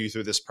handhold you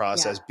through this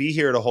process, be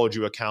here to hold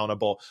you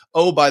accountable.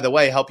 Oh, by the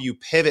way, help you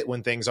pivot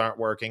when things aren't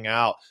working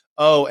out.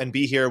 Oh, and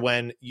be here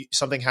when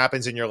something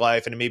happens in your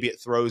life and maybe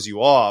it throws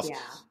you off.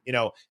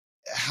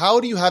 How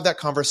do you have that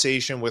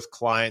conversation with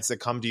clients that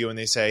come to you and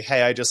they say,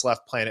 hey, I just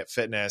left Planet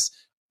Fitness.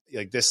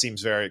 Like, this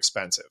seems very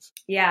expensive.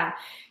 Yeah,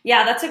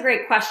 that's a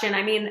great question.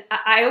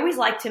 I always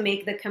like to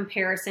make the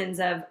comparisons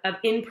of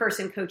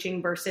in-person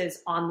coaching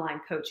versus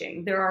online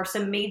coaching. There are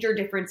some major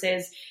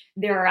differences.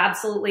 There are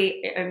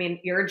absolutely,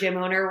 you're a gym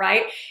owner,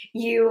 right?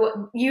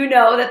 You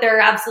know that there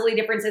are absolutely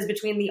differences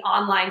between the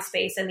online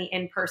space and the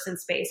in-person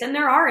space. And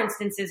there are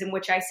instances in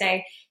which I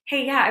say,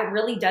 hey, yeah, it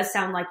really does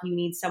sound like you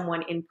need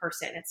someone in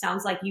person. It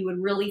sounds like you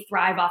would really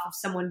thrive off of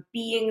someone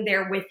being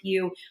there with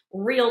you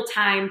real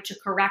time to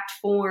correct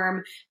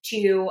form,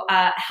 to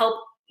help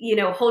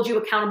hold you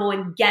accountable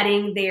in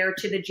getting there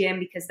to the gym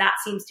because that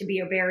seems to be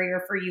a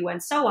barrier for you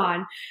and so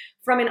on.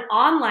 From an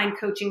online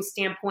coaching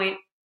standpoint,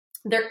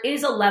 there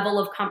is a level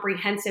of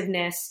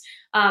comprehensiveness,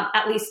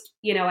 at least,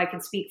 I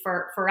can speak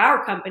for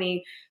our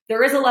company.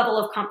 There is a level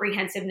of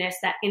comprehensiveness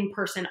that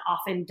in-person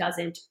often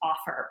doesn't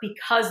offer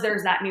because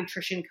there's that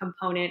nutrition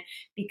component,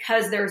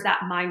 because there's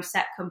that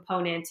mindset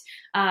component,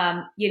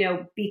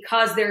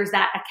 because there's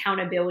that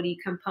accountability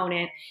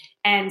component.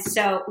 And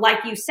so,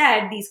 like you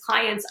said, these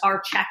clients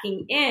are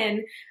checking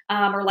in,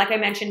 or like I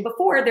mentioned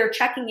before, they're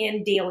checking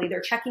in daily,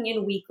 they're checking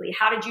in weekly.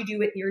 How did you do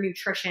with your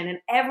nutrition and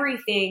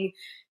everything?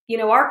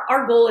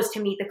 Our goal is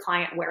to meet the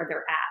client where they're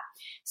at.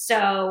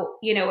 So,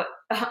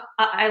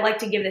 I like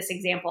to give this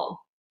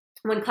example.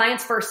 When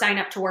clients first sign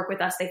up to work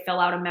with us, they fill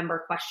out a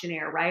member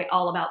questionnaire, right?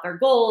 All about their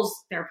goals,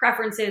 their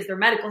preferences, their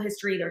medical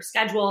history, their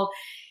schedule.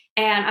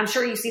 And I'm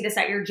sure you see this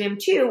at your gym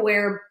too,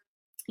 where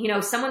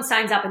someone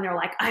signs up and they're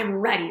like, I'm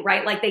ready,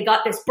 right? Like they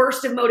got this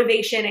burst of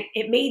motivation.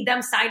 It made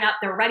them sign up.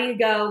 They're ready to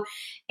go.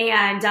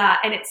 And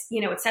it's,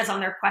 it says on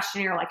their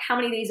questionnaire, like, how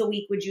many days a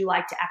week would you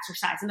like to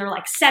exercise? And they're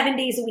like 7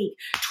 days a week,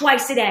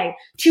 twice a day,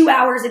 2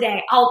 hours a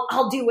day.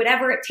 I'll do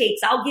whatever it takes.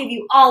 I'll give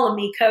you all of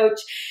me, coach.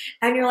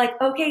 And you're like,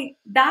 okay,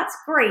 that's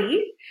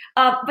great.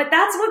 But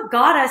that's what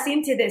got us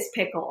into this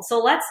pickle.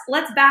 So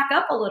let's back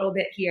up a little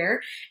bit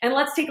here and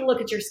let's take a look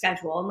at your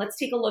schedule and let's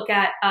take a look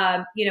at,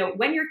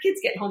 when your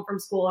kids get home from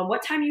school and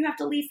what time you have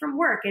to leave from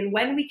work and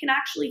when we can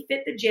actually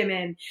fit the gym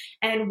in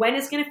and when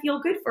it's going to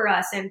feel good for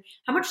us and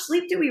how much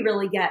sleep do we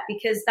really get,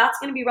 because that's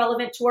going to be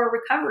relevant to our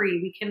recovery.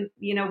 We can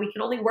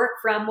only work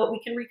from what we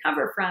can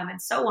recover from and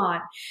so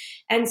on.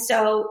 And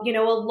so, a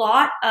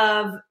lot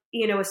of,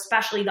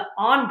 especially the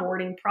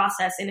onboarding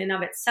process in and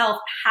of itself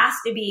has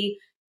to be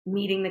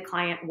meeting the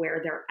client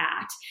where they're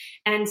at.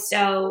 And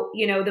so,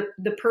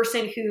 the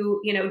person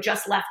who,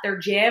 just left their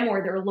gym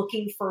or they're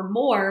looking for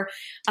more,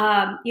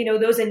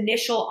 those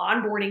initial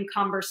onboarding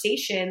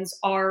conversations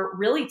are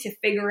really to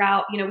figure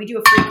out, we do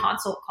a free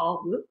consult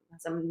call. Whoop,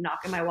 as I'm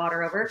knocking my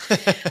water over.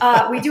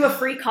 We do a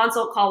free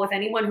consult call with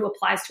anyone who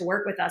applies to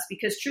work with us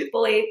because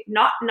truthfully,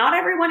 not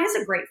everyone is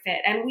a great fit.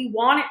 And we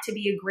want it to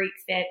be a great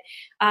fit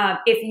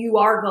if you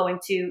are going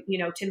to,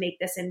 to make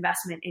this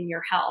investment in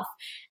your health.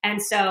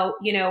 And so,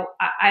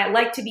 I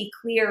like to be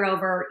clear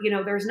over,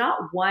 there's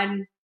not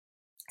one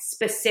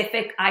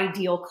specific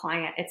ideal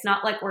client. It's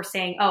not like we're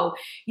saying, oh,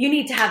 you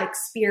need to have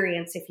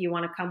experience if you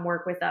want to come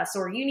work with us,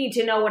 or you need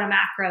to know what a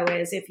macro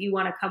is if you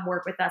want to come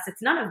work with us.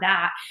 It's none of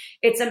that.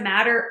 It's a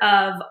matter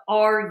of,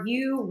 are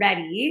you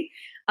ready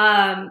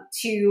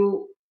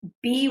to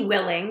be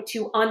willing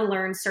to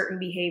unlearn certain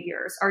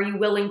behaviors? Are you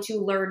willing to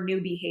learn new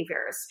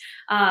behaviors?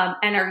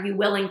 And are you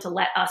willing to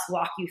let us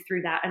walk you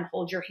through that and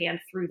hold your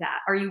hand through that?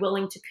 Are you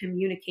willing to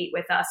communicate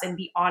with us and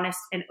be honest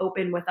and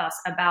open with us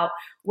about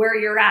where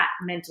you're at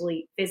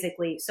mentally,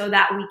 physically, so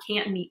that we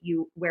can meet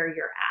you where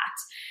you're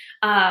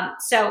at?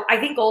 So I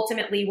think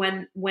ultimately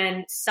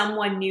when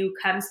someone new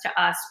comes to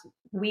us,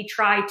 we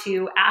try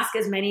to ask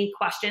as many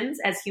questions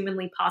as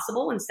humanly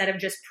possible instead of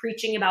just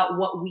preaching about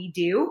what we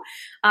do.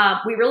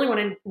 We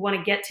really want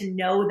to get to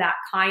know that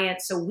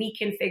client so we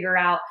can figure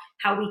out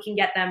how we can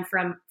get them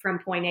from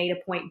point A to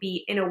point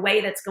B in a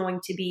way that's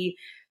going to be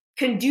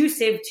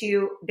conducive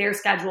to their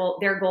schedule,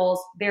 their goals,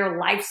 their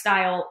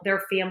lifestyle,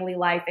 their family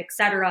life,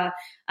 etc.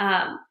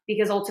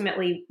 Because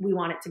ultimately we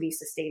want it to be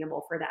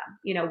sustainable for them.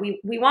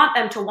 We want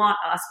them to want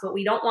us, but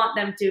we don't want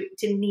them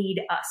to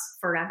need us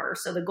forever.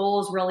 So the goal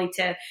is really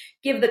to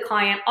give the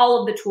client all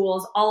of the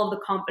tools, all of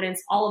the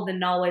confidence, all of the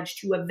knowledge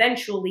to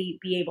eventually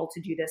be able to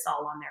do this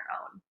all on their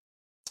own.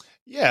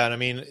 Yeah. And I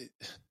mean,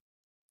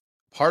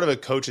 part of a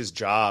coach's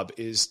job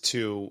is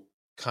to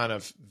kind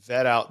of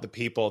vet out the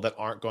people that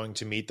aren't going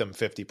to meet them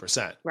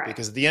 50%. Right.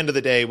 Because at the end of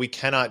the day, we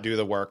cannot do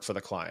the work for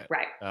the client.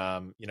 Right.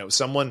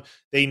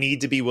 They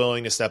need to be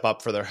willing to step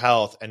up for their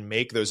health and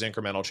make those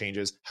incremental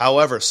changes.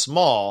 However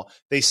small,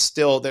 there's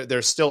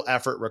still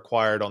effort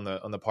required on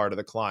the part of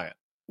the client.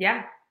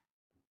 Yeah.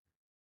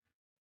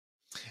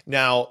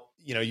 Now,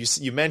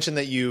 you mentioned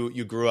that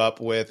you grew up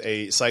with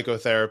a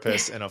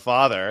psychotherapist and a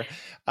father.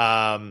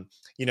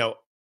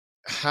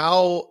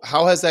 How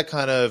has that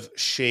kind of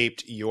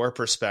shaped your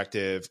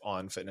perspective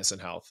on fitness and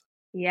health?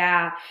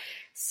 Yeah.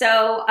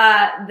 So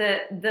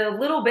the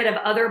little bit of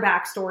other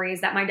backstory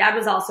is that my dad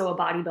was also a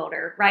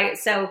bodybuilder, right?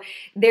 So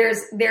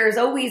there's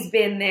always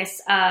been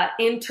this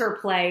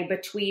interplay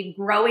between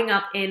growing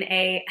up in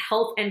a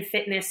health and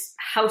fitness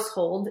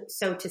household,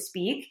 so to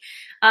speak,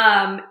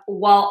 while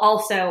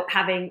also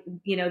having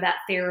that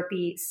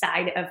therapy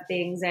side of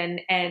things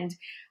and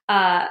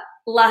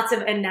lots of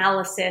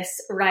analysis,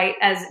 right?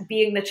 As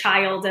being the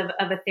child of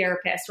a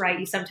therapist, right?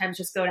 You sometimes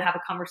just go to have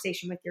a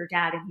conversation with your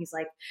dad and he's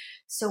like,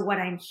 so what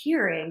I'm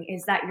hearing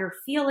is that you're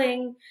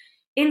feeling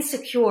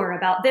insecure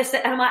about this.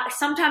 And I'm like,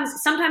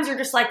 sometimes you're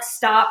just like,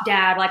 stop,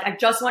 dad. Like, I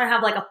just want to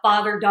have like a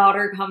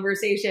father-daughter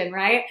conversation,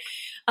 right?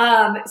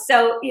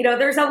 So,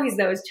 there's always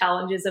those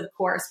challenges, of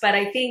course. But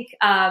I think,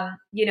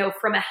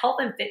 from a health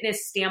and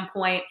fitness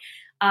standpoint,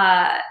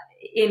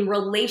 in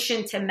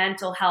relation to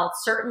mental health,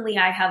 certainly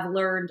I have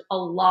learned a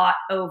lot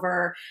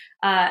over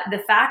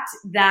the fact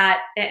that,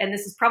 and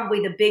this is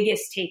probably the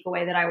biggest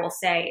takeaway that I will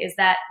say, is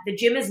that the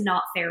gym is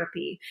not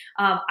therapy.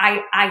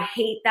 I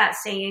hate that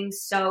saying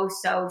so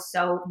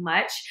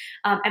much.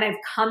 And I've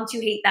come to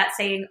hate that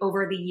saying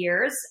over the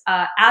years,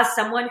 as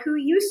someone who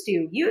used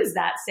to use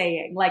that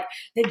saying, like,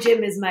 the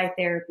gym is my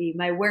therapy,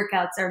 my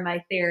workouts are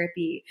my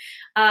therapy.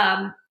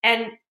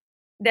 And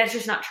that's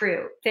just not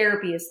true.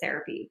 Therapy is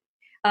therapy.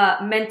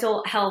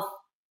 Mental health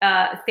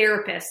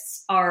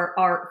therapists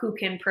are who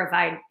can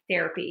provide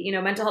therapy.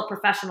 Mental health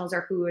professionals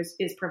are who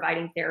is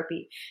providing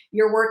therapy.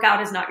 Your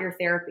workout is not your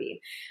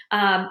therapy.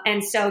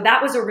 And so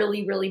that was a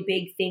really, really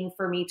big thing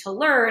for me to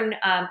learn,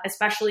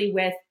 especially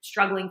with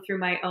struggling through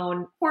my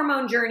own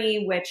hormone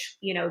journey, which,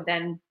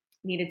 then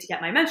needed to get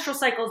my menstrual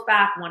cycles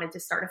back, wanted to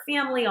start a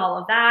family, all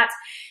of that.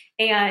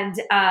 And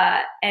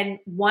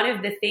one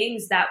of the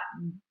things that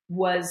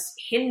was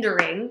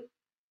hindering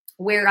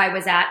where I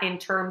was at in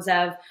terms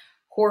of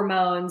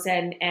hormones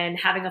and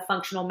having a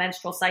functional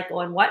menstrual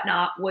cycle and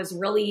whatnot was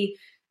really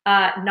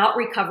not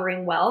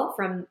recovering well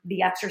from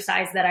the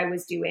exercise that I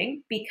was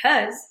doing,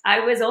 because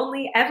I was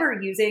only ever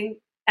using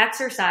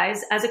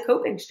exercise as a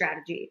coping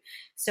strategy.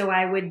 So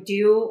I would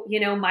do,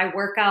 my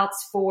workouts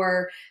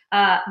for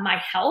my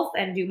health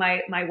and do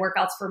my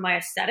workouts for my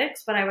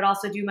aesthetics, but I would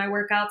also do my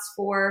workouts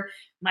for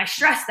my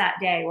stress that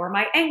day, or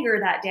my anger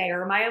that day,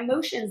 or my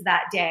emotions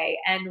that day.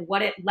 And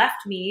what it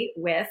left me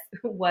with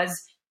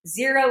was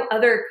zero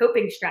other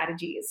coping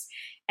strategies.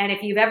 And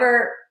if you've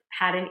ever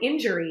had an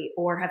injury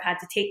or have had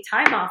to take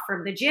time off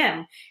from the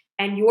gym,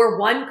 and your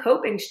one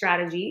coping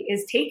strategy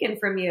is taken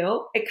from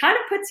you, it kind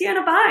of puts you in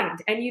a bind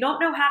and you don't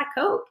know how to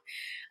cope.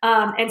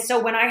 And so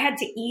when I had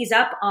to ease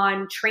up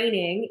on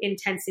training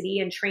intensity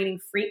and training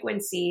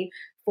frequency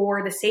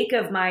for the sake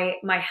of my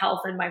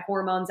health and my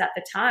hormones at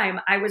the time,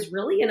 I was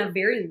really in a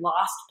very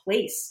lost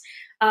place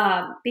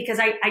because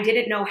I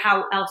didn't know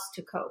how else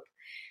to cope.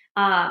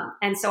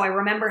 And so I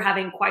remember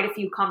having quite a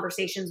few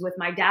conversations with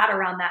my dad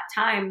around that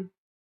time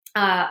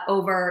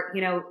over,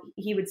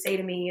 he would say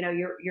to me,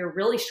 you're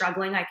really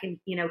struggling. I can,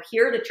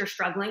 hear that you're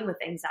struggling with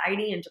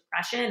anxiety and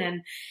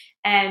depression,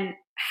 and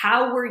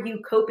how were you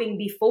coping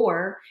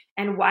before?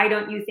 And why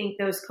don't you think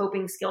those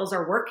coping skills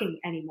are working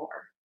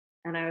anymore?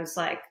 And I was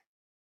like,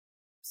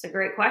 it's a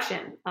great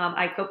question.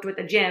 I coped with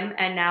the gym,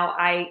 and now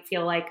I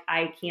feel like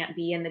I can't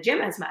be in the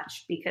gym as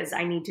much because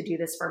I need to do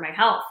this for my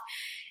health.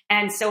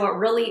 And so it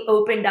really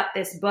opened up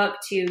this book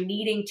to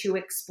needing to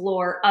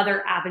explore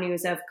other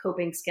avenues of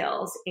coping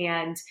skills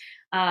and,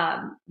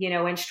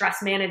 and stress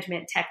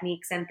management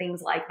techniques and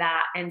things like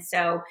that. And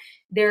so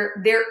there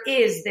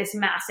is this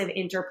massive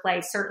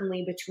interplay,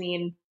 certainly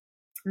between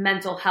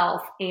mental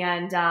health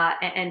and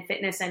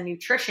fitness and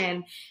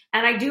nutrition.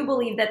 And I do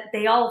believe that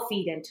they all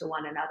feed into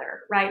one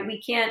another, right?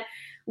 We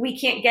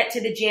can't get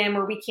to the gym,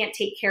 or we can't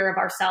take care of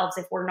ourselves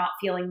if we're not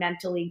feeling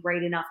mentally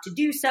great enough to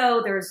do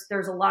so.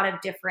 There's a lot of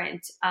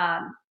different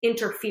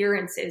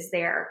interferences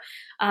there.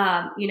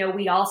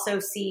 We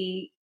also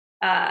see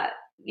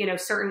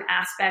certain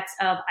aspects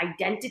of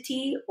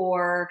identity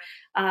or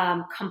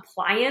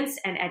compliance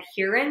and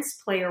adherence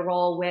play a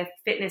role with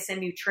fitness and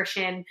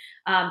nutrition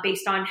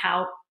based on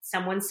how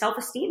someone's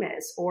self-esteem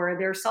is, or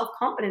their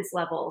self-confidence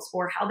levels,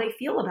 or how they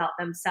feel about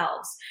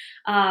themselves.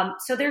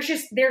 So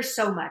there's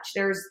so much.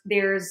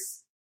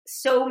 There's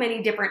so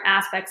many different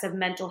aspects of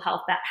mental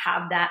health that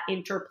have that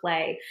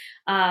interplay.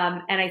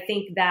 And I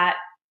think that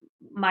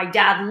my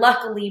dad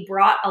luckily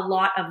brought a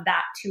lot of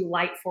that to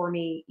light for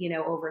me,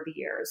 over the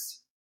years.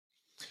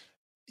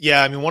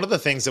 Yeah, I mean, one of the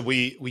things that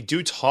we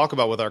do talk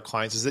about with our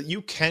clients is that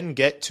you can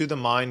get to the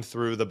mind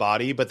through the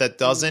body, but that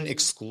doesn't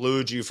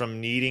exclude you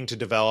from needing to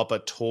develop a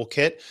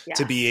toolkit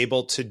to be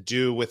able to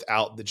do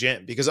without the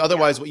gym, because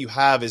otherwise what you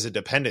have is a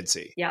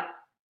dependency. Yeah.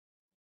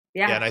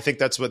 And I think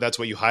that's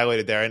what you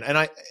highlighted there.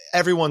 And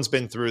everyone's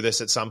been through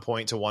this at some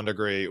point to one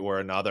degree or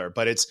another,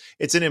 but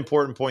it's an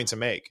important point to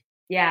make.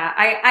 Yeah,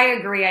 I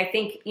agree. I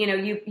think,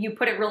 you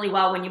put it really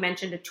well when you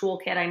mentioned a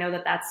toolkit. I know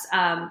that's,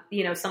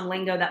 some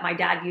lingo that my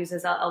dad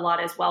uses a lot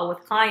as well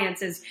with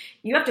clients is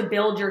you have to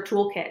build your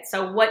toolkit.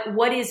 So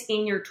what is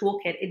in your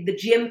toolkit? The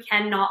gym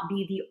cannot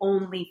be the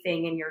only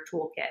thing in your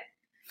toolkit.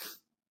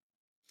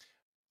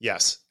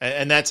 Yes.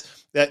 And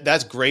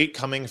that's great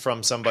coming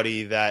from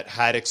somebody that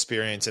had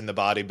experience in the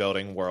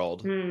bodybuilding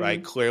world,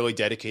 right? Clearly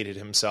dedicated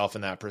himself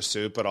in that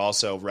pursuit, but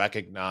also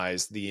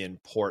recognized the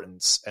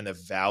importance and the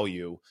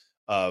value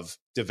of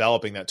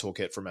developing that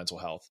toolkit for mental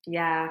health.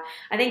 Yeah.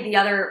 I think the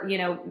other,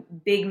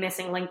 big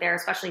missing link there,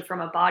 especially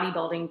from a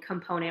bodybuilding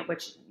component,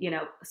 which,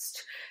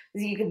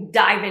 you can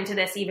dive into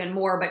this even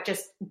more, but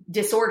just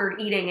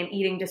disordered eating and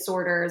eating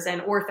disorders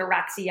and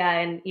orthorexia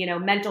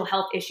and, mental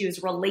health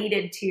issues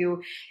related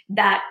to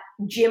that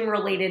gym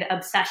related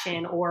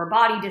obsession or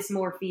body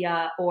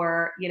dysmorphia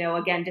or,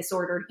 again,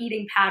 disordered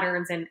eating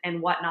patterns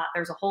and whatnot.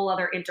 There's a whole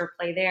other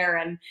interplay there.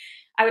 And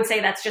I would say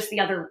that's just the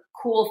other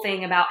cool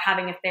thing about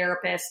having a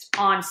therapist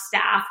on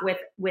staff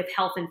with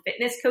health and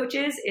fitness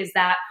coaches is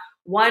that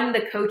one,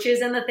 the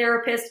coaches and the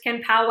therapist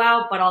can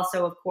powwow, but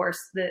also, of course,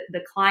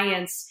 the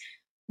clients,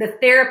 the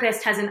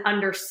therapist has an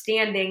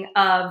understanding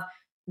of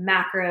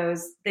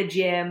macros, the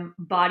gym,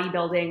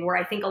 bodybuilding, where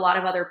I think a lot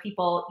of other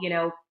people,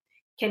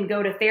 can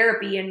go to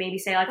therapy and maybe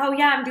say like, oh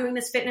yeah, I'm doing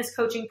this fitness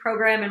coaching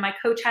program and my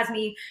coach has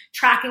me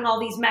tracking all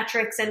these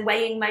metrics and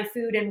weighing my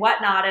food and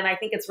whatnot. And I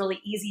think it's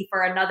really easy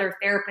for another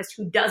therapist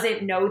who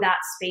doesn't know that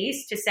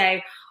space to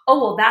say,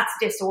 oh, well, that's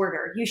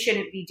disorder. You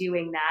shouldn't be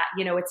doing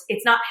that.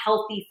 It's not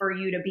healthy for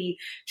you to be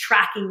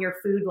tracking your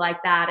food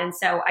like that. And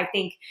so I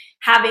think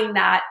having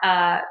that,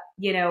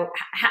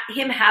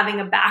 him having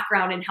a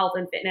background in health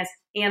and fitness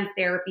and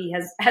therapy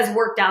has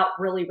worked out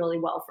really, really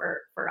well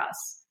for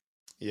us.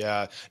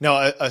 Yeah.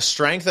 No, a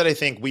strength that I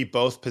think we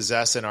both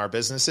possess in our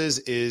businesses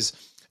is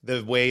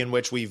the way in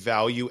which we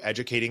value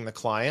educating the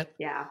client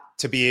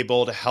to be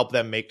able to help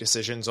them make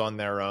decisions on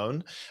their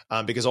own,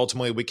 because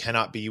ultimately we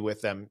cannot be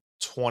with them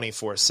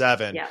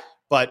 24/7. Yeah.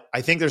 But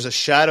I think there's a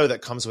shadow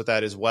that comes with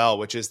that as well,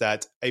 which is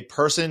that a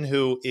person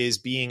who is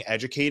being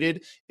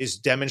educated is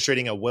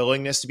demonstrating a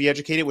willingness to be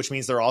educated, which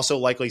means they're also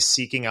likely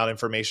seeking out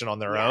information on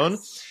their own.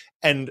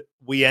 And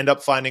we end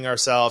up finding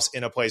ourselves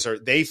in a place, or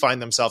they find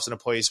themselves in a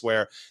place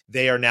where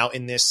they are now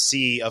in this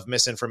sea of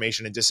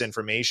misinformation and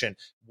disinformation.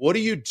 What do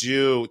you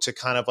do to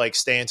kind of like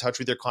stay in touch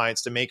with your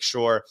clients to make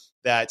sure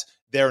that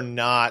they're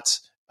not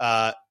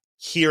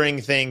hearing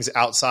things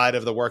outside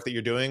of the work that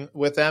you're doing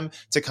with them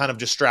to kind of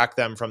distract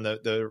them from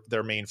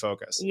their main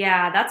focus?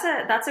 Yeah,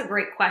 that's a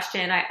great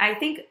question. I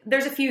think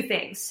there's a few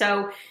things.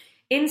 So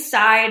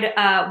inside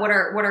what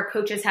our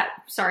coaches have,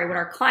 what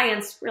our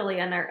clients really,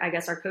 and I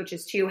guess our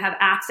coaches too, have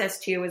access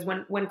to is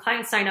when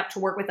clients sign up to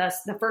work with us,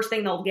 the first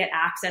thing they'll get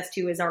access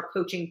to is our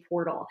coaching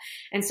portal.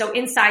 And so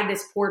inside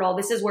this portal,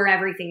 this is where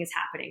everything is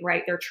happening,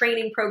 right? Their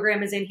training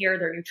program is in here.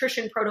 Their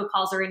nutrition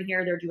protocols are in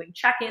here. They're doing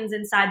check-ins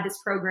inside this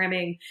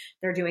programming.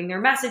 They're doing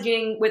their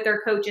messaging with their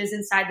coaches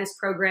inside this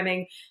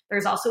programming.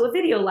 There's also a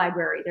video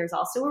library. There's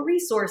also a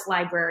resource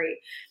library.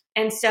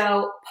 And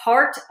so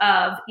part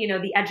of,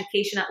 the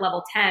education at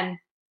level 10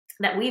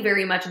 that we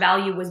very much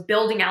value was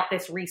building out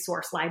this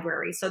resource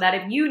library so that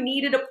if you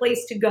needed a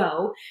place to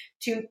go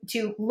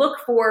to look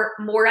for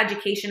more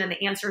education and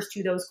the answers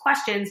to those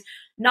questions,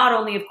 not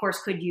only, of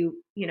course, could you,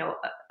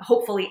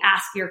 hopefully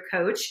ask your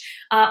coach,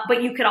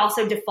 but you could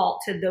also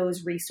default to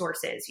those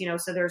resources,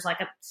 so there's like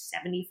a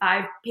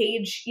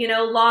 75-page,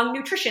 long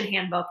nutrition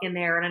handbook in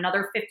there and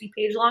another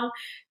 50-page long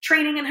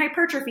training and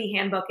hypertrophy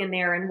handbook in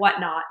there and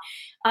whatnot.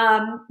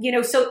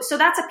 So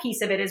that's a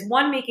piece of it, is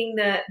one, making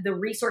the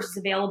resources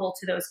available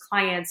to those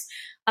clients.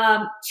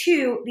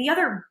 Two, the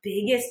other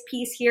biggest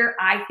piece here,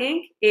 I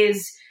think,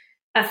 is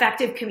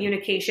effective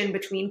communication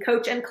between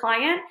coach and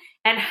client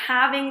and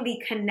having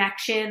the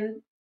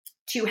connection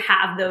to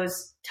have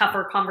those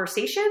tougher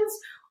conversations,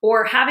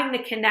 or having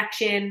the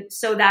connection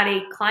so that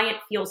a client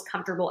feels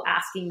comfortable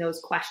asking those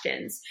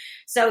questions.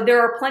 So there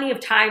are plenty of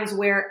times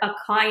where a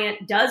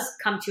client does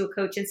come to a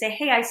coach and say,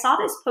 hey, I saw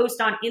this post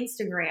on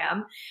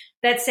Instagram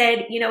that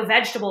said,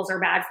 vegetables are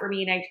bad for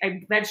me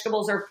and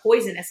vegetables are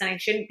poisonous and I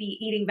shouldn't be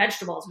eating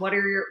vegetables. What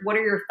are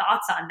your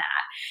thoughts on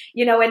that?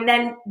 And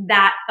then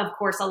that, of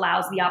course,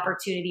 allows the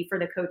opportunity for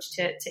the coach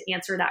to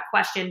answer that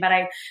question. But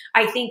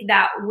I think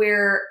that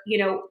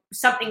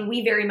something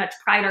we very much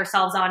pride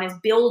ourselves on is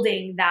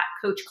building that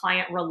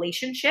coach-client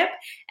relationship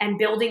and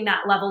building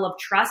that level of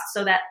trust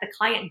so that the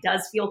client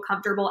does feel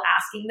comfortable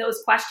asking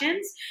those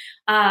questions,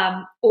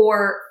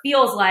 or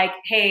feels like,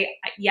 hey,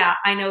 yeah,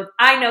 I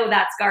know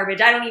that's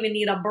garbage. I don't even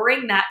need to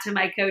bring that to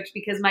my coach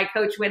because my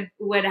coach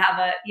would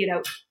have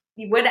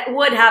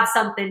would have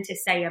something to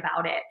say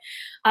about it.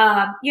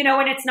 And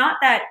it's not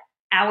that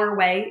our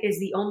way is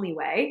the only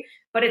way,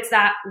 but it's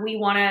that we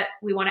want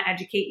to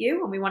educate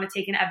you and we want to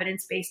take an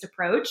evidence-based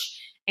approach.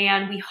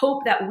 And we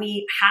hope that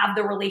we have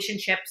the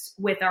relationships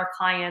with our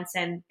clients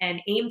and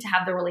aim to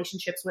have the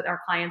relationships with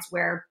our clients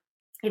where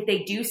if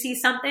they do see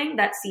something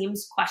that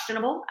seems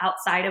questionable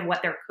outside of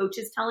what their coach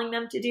is telling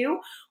them to do,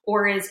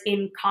 or is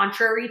in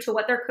contrary to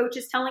what their coach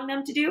is telling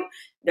them to do,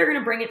 they're going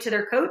to bring it to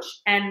their coach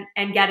and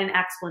get an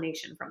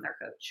explanation from their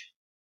coach.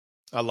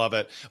 I love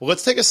it. Well,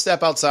 let's take a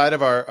step outside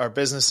of our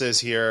businesses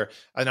here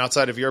and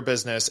outside of your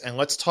business. And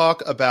let's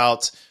talk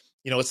about,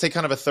 let's take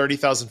kind of a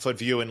 30,000 foot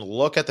view and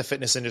look at the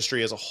fitness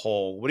industry as a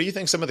whole. What do you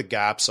think some of the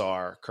gaps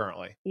are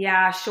currently?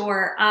 Yeah,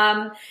 sure.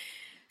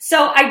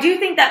 So I do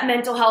think that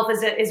mental health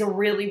is a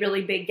really,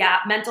 really big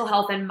gap. Mental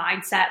health and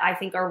mindset, I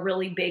think, are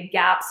really big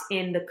gaps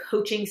in the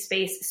coaching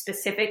space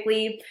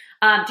specifically.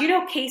 Do you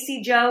know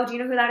Casey Joe? Do you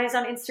know who that is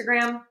on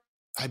Instagram?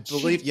 I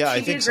believe, I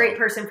think so. She's a great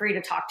person for you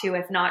to talk to.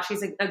 If not,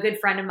 she's a good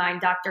friend of mine,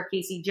 Dr.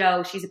 Casey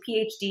Joe. She's a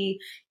PhD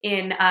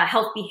in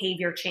health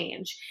behavior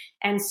change.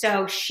 And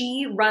so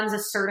she runs a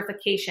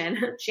certification,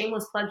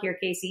 shameless plug here,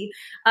 Casey.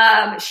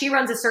 She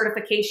runs a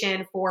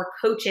certification for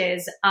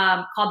coaches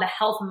called the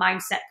Health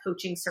Mindset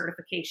Coaching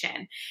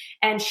Certification.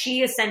 And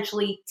she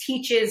essentially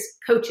teaches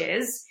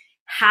coaches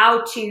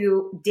how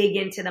to dig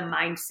into the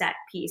mindset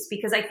piece,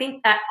 because I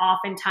think that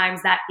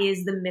oftentimes that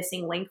is the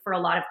missing link for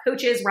a lot of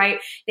coaches, right?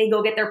 They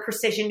go get their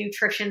precision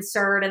nutrition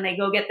cert and they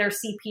go get their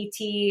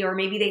CPT, or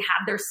maybe they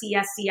have their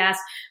CSCS,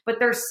 but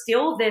there's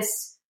still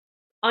this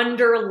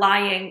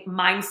underlying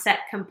mindset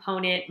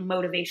component,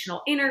 motivational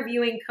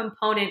interviewing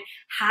component,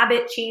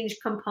 habit change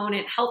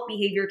component, health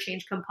behavior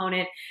change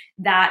component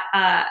that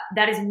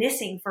that is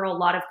missing for a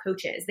lot of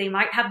coaches. They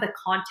might have the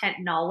content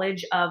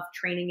knowledge of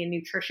training and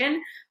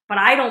nutrition, but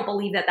I don't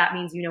believe that that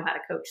means you know how to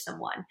coach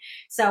someone.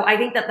 So I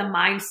think that the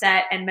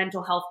mindset and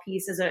mental health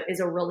piece is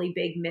a really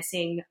big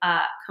missing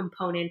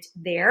component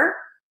there.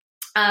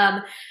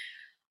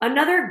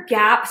 Another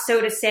gap,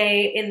 so to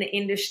say, in the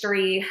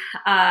industry,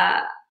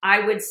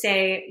 I would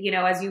say,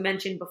 as you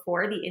mentioned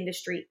before, the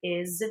industry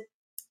is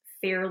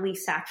fairly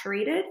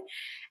saturated.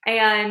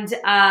 And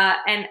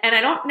I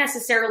don't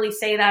necessarily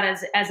say that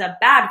as a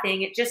bad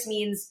thing. It just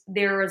means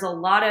there is a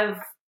lot of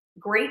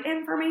great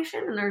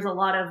information and there's a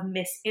lot of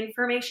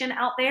misinformation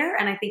out there.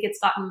 And I think it's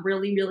gotten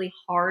really, really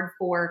hard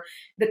for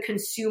the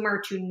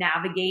consumer to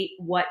navigate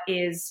what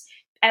is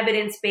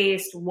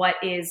evidence-based, what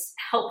is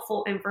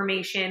helpful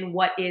information,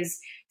 what is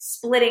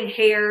splitting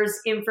hairs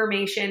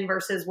information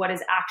versus what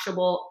is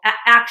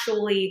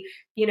actually,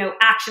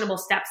 actionable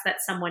steps that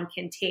someone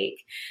can take.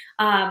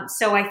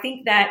 So I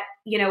think that,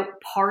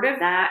 part of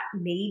that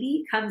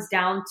maybe comes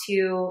down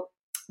to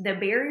the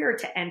barrier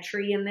to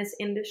entry in this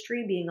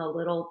industry being a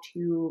little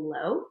too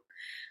low.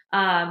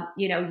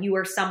 You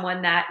are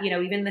someone that,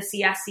 even the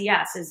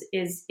CSCS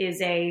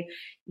is a,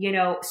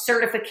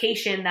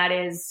 certification that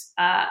is,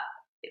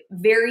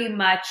 very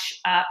much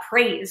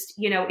praised,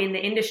 in the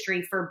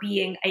industry for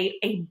being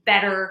a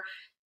better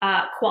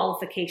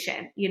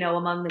qualification,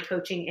 among the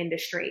coaching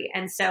industry.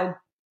 And so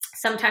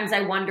sometimes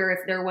I wonder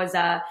if there was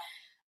a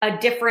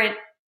different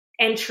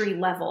entry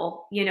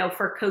level,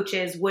 for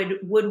coaches,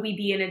 would we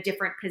be in a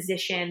different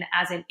position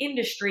as an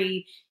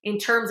industry in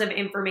terms of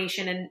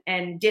information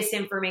and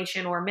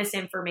disinformation or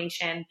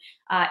misinformation,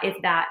 if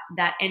that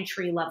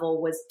entry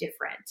level was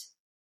different?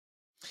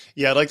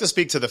 Yeah, I'd like to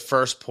speak to the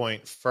first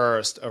point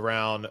first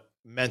around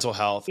mental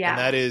health. Yeah. And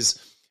that is,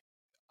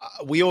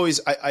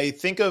 I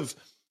think of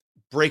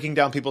breaking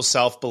down people's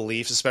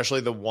self-beliefs,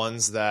 especially the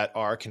ones that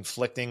are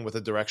conflicting with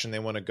the direction they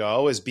want to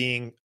go, as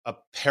being a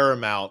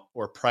paramount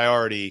or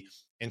priority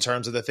in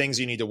terms of the things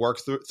you need to work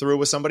through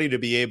with somebody to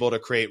be able to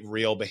create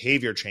real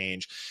behavior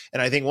change.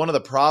 And I think one of the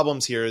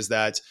problems here is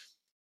that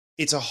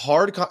it's a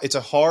hard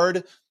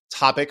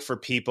topic for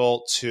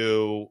people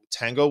to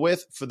tango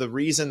with, for the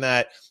reason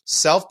that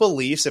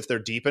self-beliefs, if they're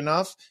deep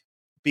enough,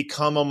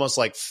 become almost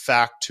like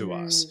fact to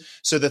us.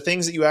 So the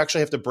things that you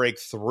actually have to break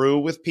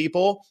through with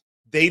people,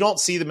 they don't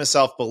see them as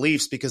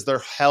self-beliefs because they're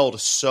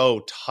held so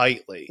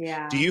tightly.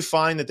 Yeah. Do you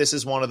find that this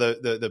is one of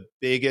the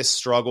biggest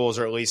struggles,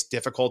 or at least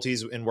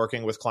difficulties, in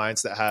working with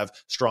clients that have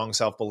strong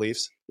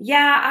self-beliefs?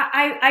 Yeah,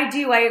 I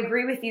do. I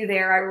agree with you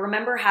there. I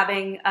remember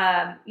having,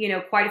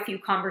 quite a few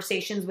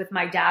conversations with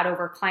my dad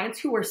over clients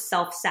who were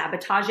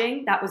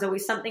self-sabotaging. That was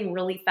always something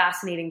really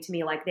fascinating to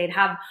me. Like, they'd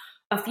have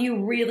a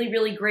few really,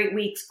 really great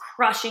weeks,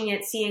 crushing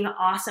it, seeing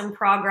awesome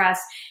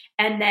progress,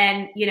 and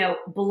then,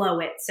 blow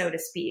it, so to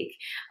speak,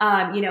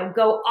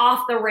 go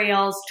off the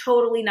rails,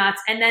 totally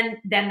nuts. And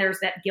then there's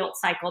that guilt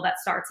cycle that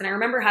starts. And I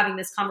remember having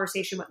this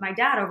conversation with my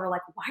dad over,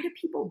 like, why do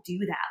people do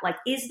that? Like,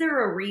 is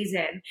there a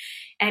reason?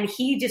 And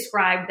he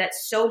described that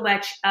so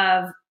much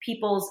of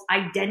people's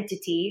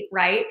identity,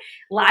 right,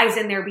 lies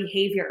in their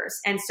behaviors.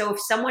 And so if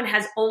someone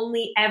has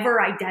only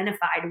ever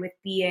identified with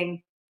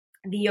being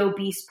the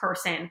obese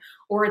person,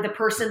 or the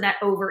person that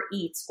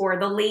overeats, or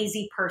the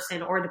lazy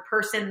person, or the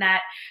person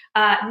that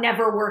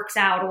never works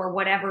out, or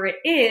whatever it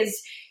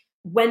is,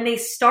 when they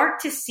start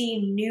to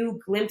see new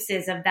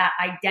glimpses of that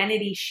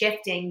identity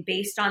shifting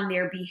based on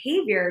their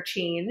behavior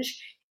change,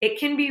 it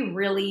can be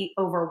really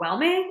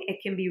overwhelming. It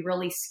can be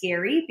really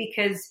scary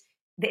because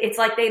it's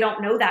like they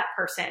don't know that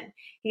person.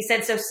 He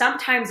said, so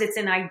sometimes it's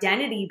an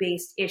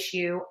identity-based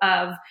issue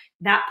of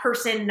that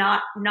person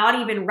not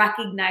even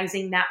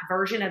recognizing that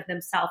version of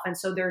themselves. And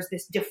so there's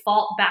this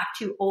default back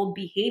to old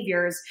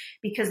behaviors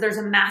because there's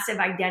a massive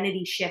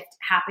identity shift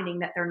happening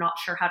that they're not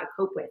sure how to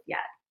cope with yet.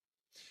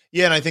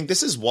 Yeah, and I think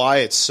this is why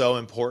it's so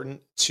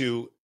important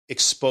to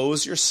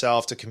expose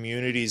yourself to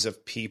communities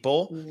of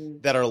people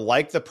that are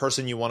like the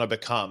person you want to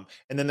become.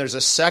 And then there's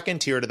a second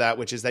tier to that,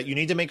 which is that you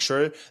need to make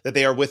sure that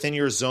they are within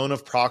your zone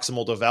of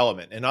proximal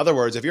development. In other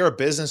words, if you're a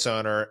business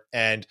owner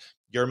and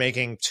you're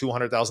making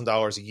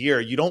 $200,000 a year,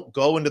 you don't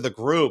go into the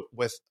group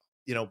with,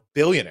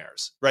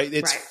 billionaires, right?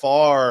 It's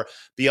far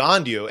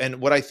beyond you. And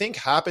what I think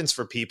happens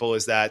for people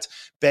is that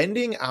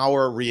bending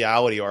our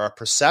reality or our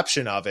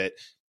perception of it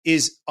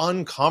is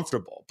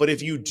uncomfortable. But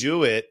if you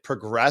do it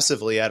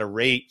progressively at a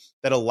rate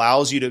that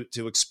allows you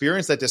to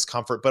experience that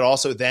discomfort, but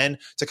also then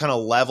to kind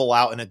of level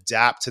out and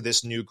adapt to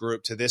this new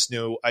group, to this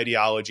new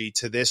ideology,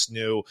 to this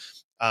new,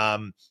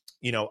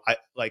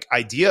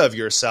 idea of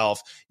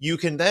yourself, you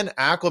can then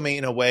acclimate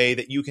in a way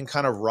that you can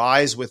kind of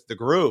rise with the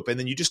group. And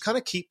then you just kind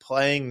of keep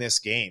playing this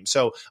game.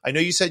 So I know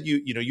you said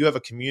you have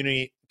a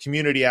community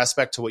community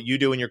aspect to what you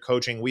do in your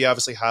coaching. We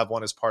obviously have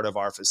one as part of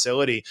our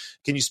facility.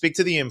 Can you speak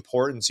to the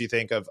importance, you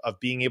think, of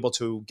being able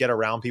to get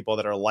around people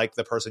that are like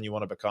the person you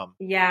want to become?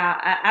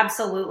 Yeah,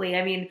 absolutely.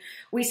 I mean,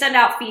 we send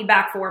out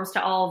feedback forms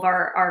to all of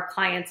our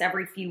clients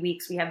every few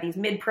weeks. We have these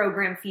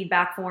mid-program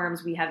feedback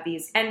forms. We have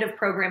these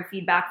end-of-program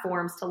feedback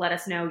forms to let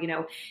us know,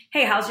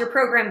 hey, how's your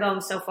program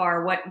going so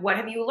far? What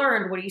have you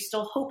learned? What are you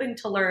still hoping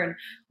to learn?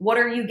 What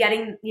are you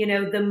getting,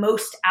 the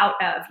most out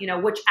of?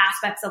 Which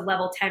aspects of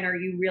level 10 are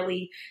you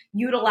really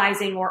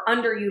utilizing or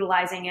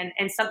underutilizing?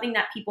 And something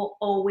that people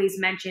always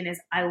mention is,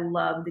 I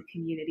love the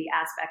community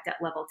aspect at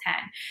level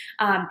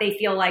 10. They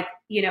feel like,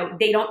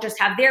 they don't just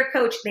have their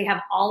coach, they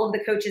have all of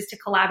the coaches to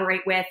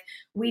collaborate with.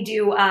 We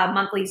do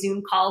monthly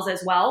Zoom calls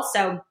as well.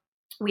 So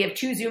we have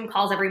 2 Zoom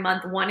calls every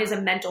month. One is a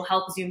mental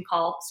health Zoom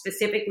call,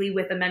 specifically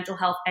with a mental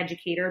health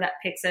educator that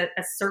picks a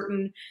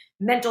certain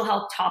mental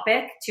health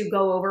topic to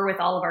go over with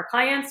all of our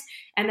clients.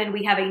 And then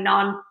we have a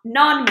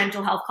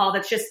non-mental health call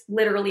that's just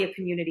literally a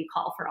community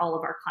call for all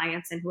of our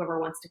clients, and whoever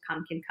wants to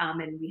come can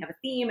come, and we have a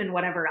theme and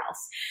whatever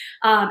else.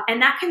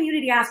 And that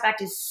community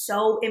aspect is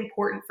so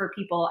important for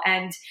people.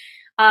 And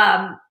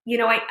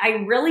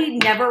I really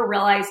never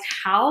realized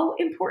how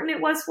important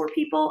it was for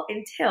people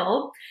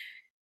until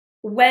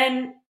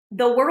when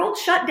the world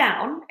shut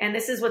down. And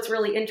this is what's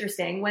really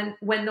interesting. When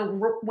the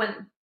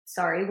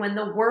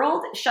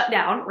world shut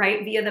down,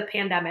 right, via the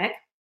pandemic,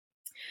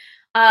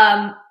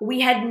 we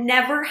had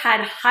never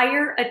had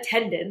higher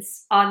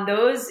attendance on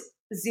those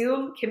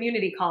Zoom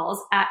community calls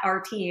at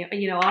our team,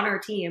 on our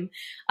team.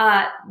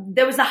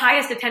 There was the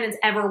highest attendance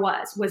ever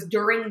was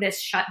during this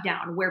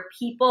shutdown, where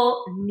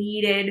people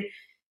needed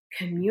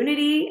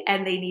community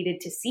and they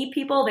needed to see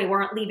people. They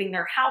weren't leaving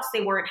their house.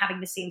 They weren't having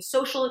the same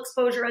social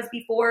exposure as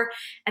before.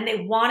 And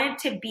they wanted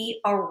to be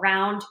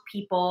around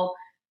people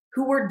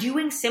who were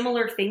doing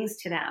similar things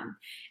to them.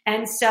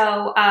 And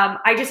so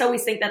I just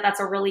always think that that's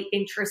a really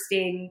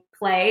interesting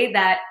play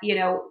that,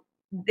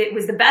 it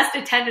was the best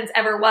attendance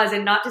ever was,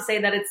 and not to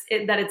say that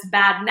it's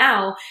bad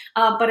now,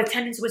 but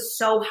attendance was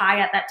so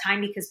high at that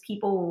time because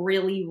people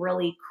really,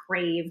 really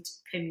craved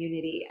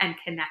community and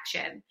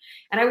connection.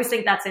 And I always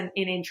think that's an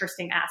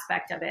interesting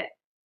aspect of it.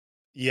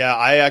 Yeah,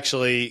 I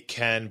actually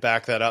can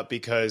back that up,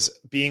 because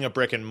being a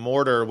brick and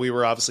mortar, we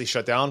were obviously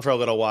shut down for a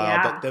little while,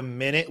 but the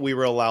minute we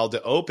were allowed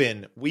to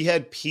open, we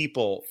had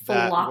people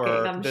that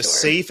were the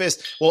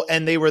safest. Well,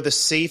 and they were the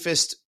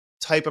safest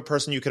type of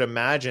person you could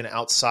imagine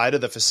outside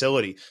of the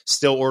facility,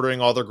 still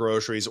ordering all their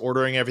groceries,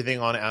 ordering everything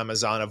on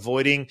Amazon,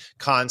 avoiding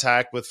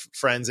contact with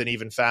friends and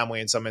even family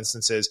in some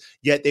instances,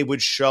 yet they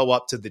would show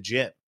up to the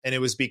gym. And it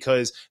was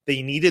because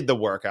they needed the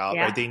workout,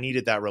 right? They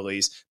needed that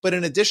release. But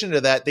in addition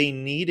to that, they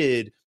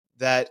needed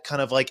that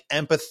kind of like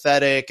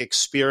empathetic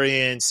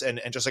experience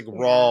and just like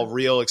raw,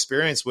 real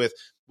experience with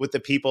the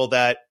people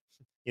that,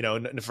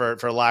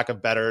 for lack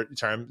of better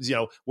terms,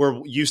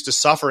 we're used to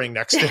suffering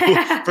next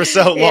to for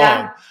so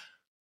long.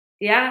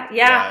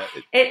 Yeah.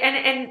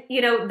 And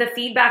the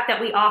feedback that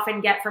we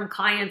often get from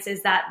clients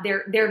is that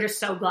they're just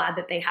so glad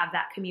that they have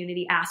that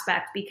community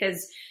aspect,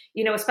 because,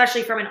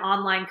 especially from an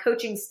online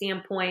coaching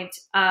standpoint,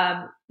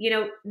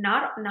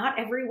 not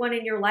everyone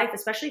in your life,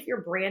 especially if you're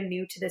brand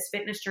new to this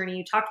fitness journey.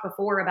 You talked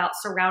before about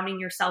surrounding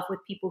yourself with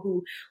people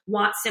who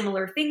want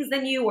similar things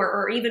than you,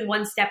 or even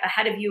one step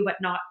ahead of you, but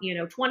not,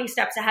 20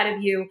 steps ahead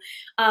of you.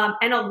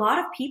 And a lot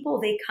of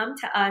people, they come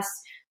to us,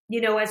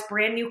 as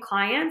brand new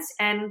clients,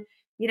 and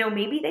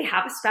maybe they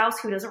have a spouse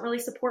who doesn't really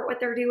support what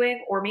they're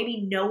doing, or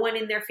maybe no one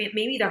in their family,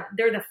 maybe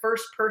they're the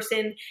first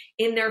person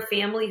in their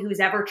family who's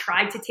ever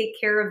tried to take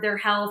care of their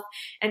health.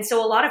 And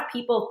so a lot of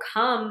people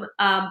come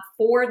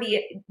for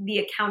the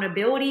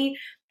accountability,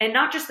 and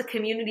not just the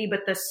community,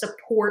 but the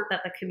support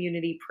that the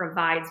community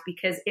provides,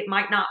 because it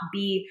might not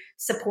be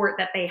support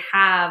that they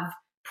have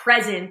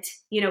present,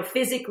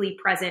 physically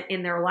present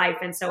in their life.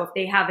 And so if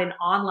they have an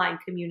online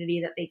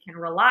community that they can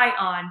rely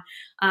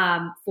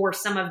on for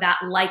some of that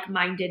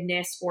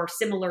like-mindedness or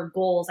similar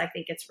goals, I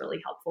think it's really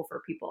helpful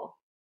for people.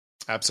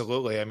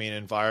 Absolutely. I mean,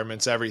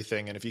 environment's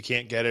everything. And if you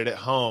can't get it at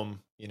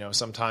home,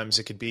 sometimes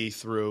it could be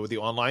through the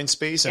online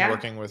space and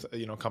working with,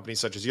 companies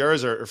such as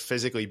yours, or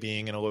physically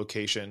being in a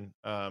location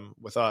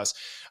with us.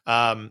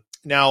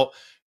 Now,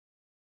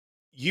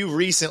 you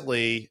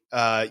recently,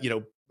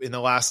 in the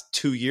last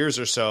 2 years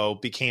or so,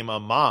 became a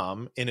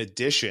mom in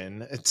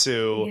addition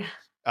to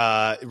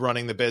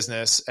running the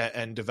business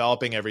and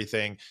developing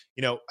everything.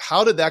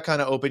 How did that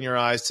kind of open your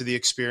eyes to the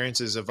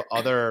experiences of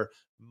other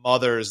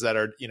mothers that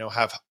are,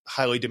 have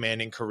highly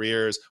demanding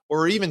careers,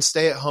 or even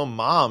stay-at-home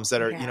moms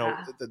that are,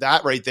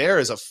 that right there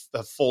is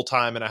a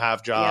full-time and a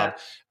half job.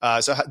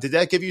 So did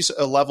that give you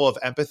a level of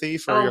empathy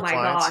for your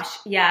clients? Oh my gosh.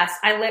 Yes.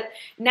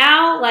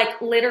 Now, like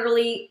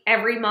literally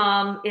every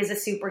mom is a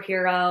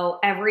superhero.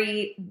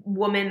 Every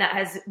woman that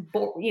has,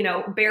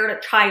 bared a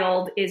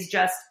child is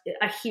just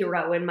a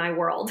hero in my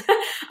world.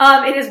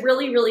 It has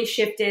really, really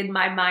shifted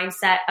my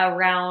mindset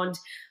around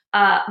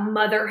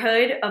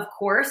motherhood, of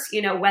course,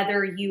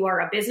 whether you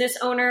are a business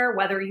owner,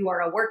 whether you are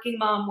a working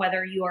mom,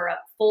 whether you are a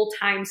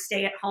full-time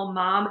stay-at-home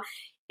mom,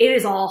 it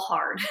is all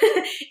hard.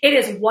 It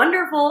is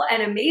wonderful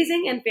and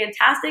amazing and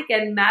fantastic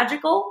and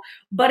magical,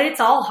 but it's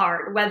all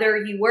hard.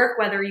 Whether you work,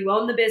 whether you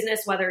own the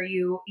business, whether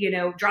you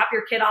drop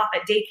your kid off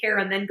at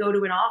daycare and then go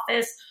to an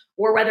office,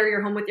 or whether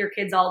you're home with your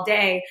kids all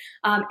day,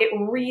 it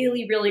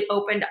really, really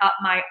opened up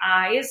my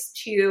eyes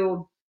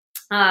to,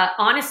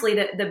 honestly,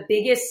 the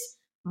biggest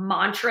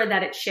mantra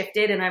that it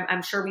shifted. And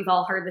I'm sure we've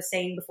all heard the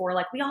saying before,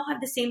 like, we all have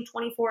the same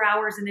 24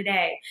 hours in a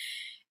day.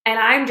 And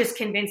I'm just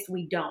convinced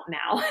we don't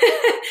now.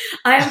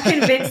 I'm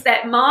convinced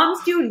that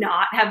moms do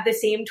not have the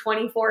same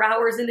 24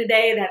 hours in a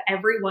day that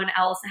everyone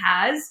else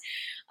has.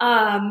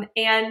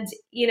 And,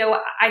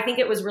 I think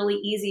it was really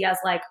easy as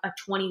like a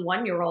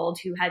 21-year-old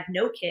who had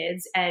no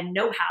kids and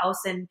no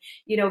house and,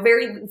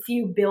 very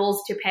few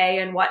bills to pay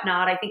and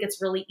whatnot. I think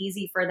it's really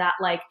easy for that,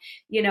 like,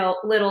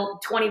 little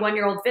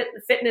 21-year-old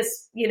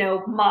fitness,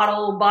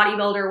 model,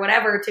 bodybuilder,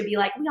 whatever, to be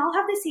like, we all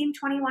have the same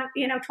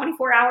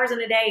 24 hours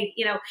in a day,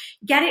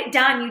 get it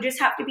done. You just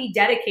have to be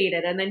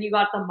dedicated. And then you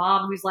got the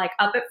mom who's like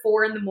up at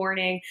 4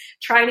 a.m,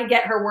 trying to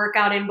get her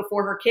workout in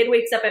before her kid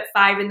wakes up at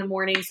 5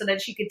 a.m, so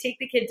that she could take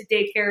the kid to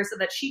daycare, so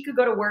that she could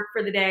go to work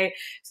for the day,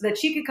 so that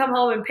she could come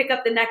home and pick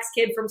up the next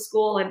kid from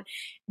school. And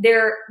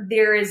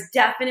there is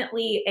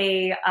definitely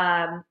a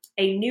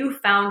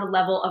newfound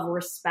level of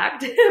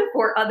respect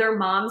for other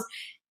moms,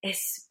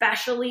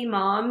 especially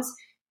moms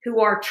who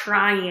are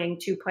trying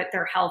to put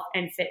their health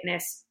and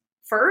fitness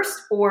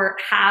first, or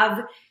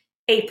have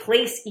a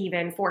place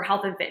even for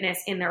health and fitness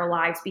in their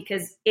lives,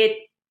 because it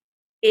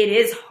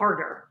is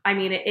harder. I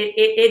mean,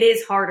 it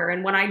is harder.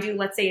 And when I do,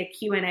 let's say, a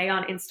Q&A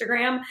on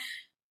Instagram,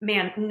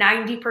 man,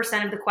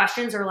 90% of the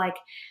questions are like,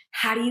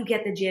 how do you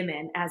get the gym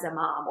in as a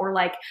mom? Or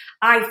like,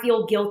 I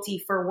feel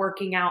guilty for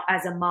working out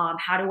as a mom.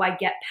 How do I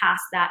get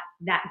past that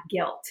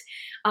guilt?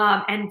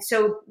 And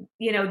so,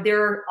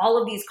 there are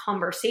all of these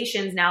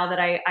conversations now that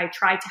I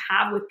try to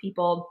have with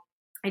people.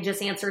 I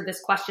just answered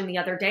this question the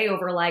other day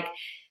over like,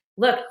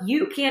 look,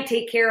 you can't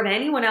take care of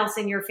anyone else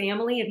in your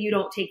family if you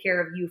don't take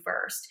care of you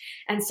first.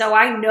 And so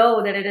I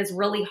know that it is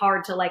really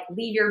hard to like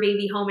leave your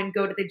baby home and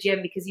go to the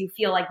gym because you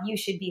feel like you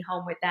should be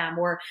home with them,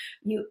 or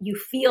you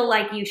feel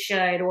like you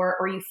should,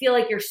 or you feel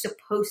like you're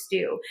supposed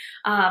to.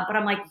 But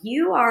I'm like,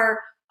 you are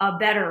a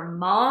better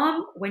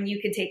mom when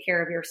you can take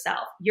care of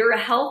yourself. You're a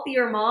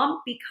healthier mom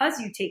because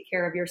you take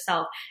care of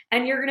yourself.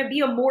 And you're going to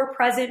be a more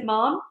present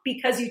mom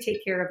because you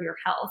take care of your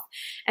health.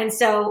 And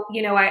so,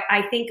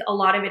 I think a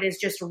lot of it is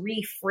just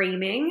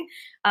reframing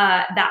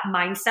that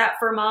mindset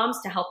for moms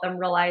to help them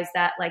realize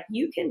that, like,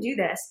 you can do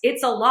this.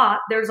 It's a lot.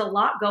 There's a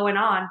lot going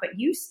on, but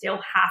you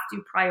still have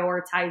to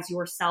prioritize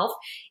yourself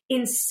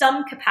in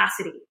some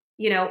capacity.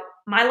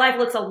 My life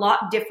looks a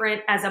lot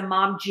different as a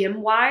mom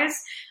gym wise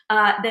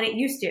than it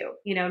used to.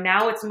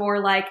 Now it's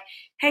more like,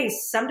 hey,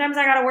 sometimes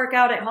I got to work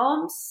out at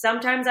home.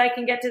 Sometimes I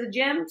can get to the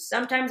gym.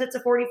 Sometimes it's a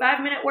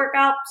 45-minute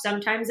workout.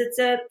 Sometimes it's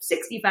a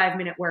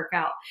 65-minute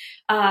workout.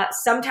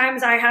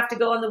 Sometimes I have to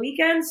go on the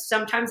weekends.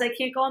 Sometimes I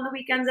can't go on the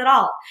weekends at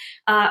all.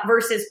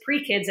 Versus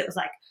pre-kids, it was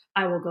like,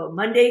 I will go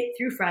Monday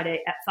through Friday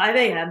at 5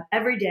 a.m.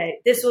 every day.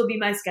 This will be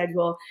my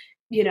schedule.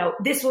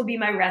 This will be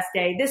my rest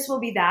day. This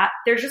will be that.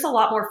 There's just a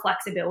lot more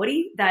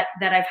flexibility that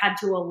I've had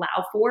to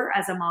allow for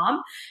as a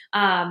mom.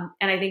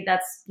 And I think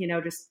that's,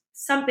 just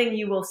something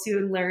you will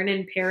soon learn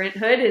in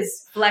parenthood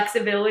is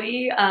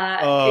flexibility.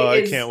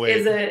 I can't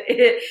wait.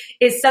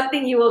 Is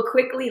something you will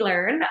quickly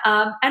learn.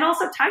 And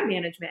also time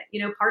management.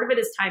 Part of it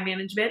is time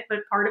management, but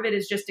part of it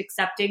is just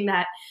accepting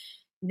that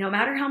no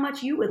matter how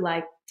much you would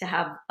like to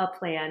have a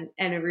plan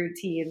and a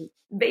routine,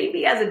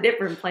 baby has a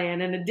different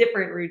plan and a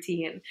different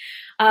routine.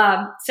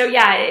 So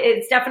yeah,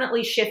 it's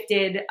definitely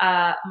shifted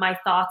my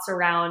thoughts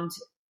around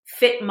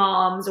fit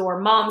moms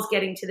or moms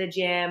getting to the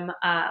gym.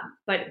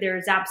 But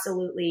there's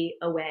absolutely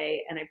a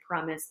way. And I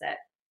promise that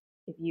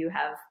if you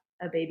have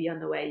a baby on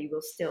the way, you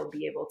will still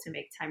be able to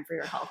make time for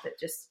your health.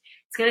 It's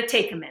going to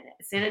take a minute.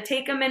 It's going to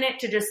take a minute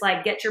to just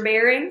like get your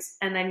bearings,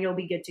 and then you'll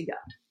be good to go.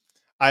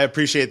 I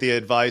appreciate the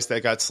advice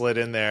that got slid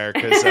in there,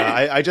 because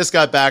I just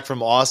got back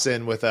from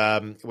Austin with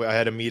I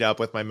had a meetup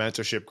with my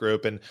mentorship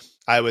group, and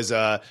I was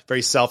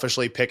very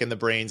selfishly picking the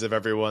brains of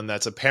everyone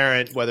that's a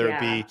parent, whether it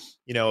be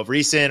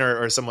recent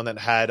or someone that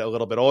had a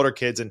little bit older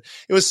kids. And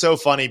it was so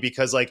funny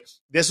because like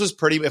this was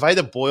if I had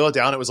to boil it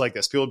down, it was like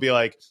this. People would be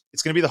like,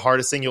 it's going to be the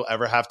hardest thing you'll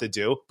ever have to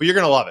do, but you're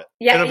going to love it.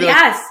 Yeah. And it'll be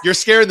yes. like, you're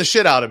scaring the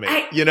shit out of me.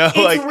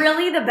 It's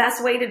really the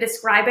best way to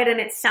describe it. And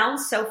it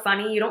sounds so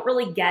funny. You don't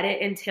really get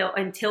it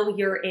until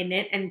you're in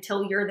it,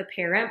 until you're the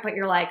parent, but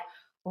you're like,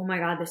 oh my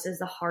God, this is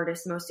the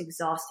hardest, most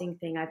exhausting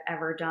thing I've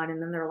ever done.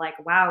 And then they're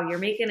like, wow, you're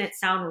making it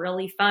sound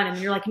really fun. And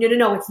you're like,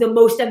 no, it's the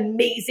most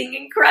amazing,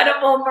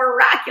 incredible,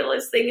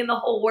 miraculous thing in the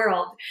whole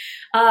world.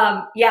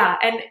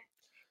 And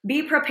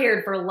be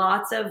prepared for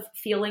lots of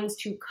feelings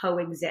to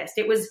coexist.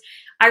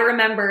 I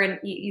remember, and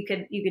you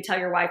could tell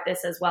your wife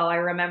this as well. I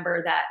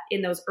remember that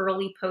in those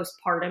early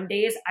postpartum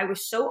days, I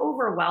was so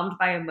overwhelmed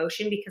by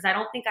emotion because I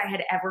don't think I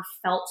had ever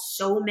felt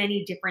so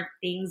many different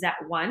things at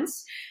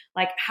once.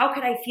 Like, how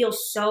could I feel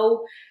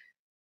so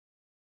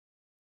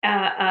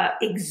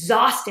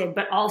exhausted,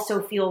 but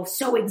also feel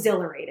so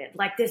exhilarated.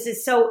 Like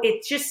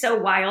it's just so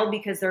wild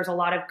because there's a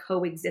lot of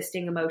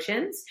coexisting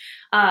emotions.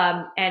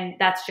 And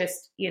that's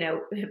just,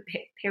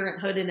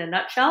 parenthood in a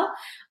nutshell.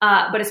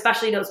 But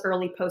especially those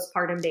early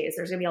postpartum days,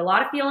 there's going to be a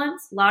lot of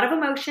feelings, a lot of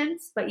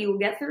emotions, but you will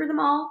get through them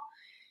all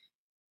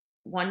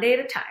one day at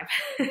a time.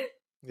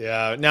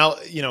 Yeah. Now,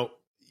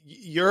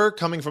 you're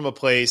coming from a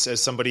place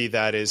as somebody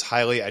that is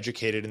highly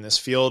educated in this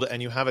field, and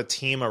you have a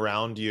team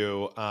around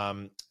you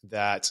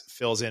that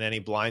fills in any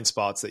blind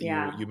spots that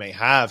you may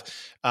have.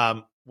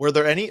 Was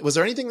there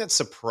anything that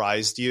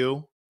surprised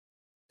you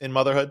in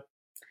motherhood?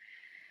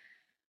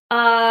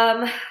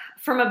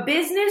 From a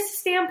business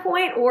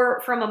standpoint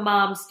or from a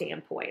mom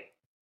standpoint?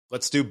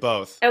 Let's do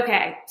both.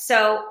 Okay.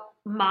 So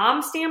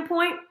mom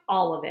standpoint,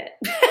 all of it.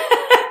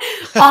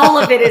 All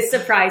of it is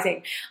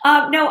surprising.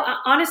 No,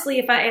 honestly,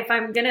 if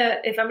I'm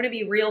gonna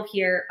be real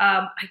here,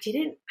 I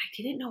didn't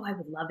know I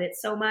would love it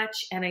so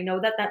much. And I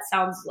know that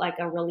sounds like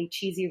a really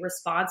cheesy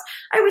response.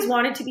 I always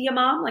wanted to be a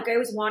mom. Like I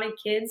always wanted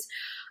kids.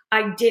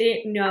 I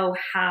didn't know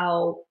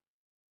how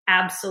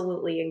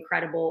absolutely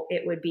incredible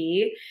it would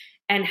be.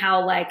 And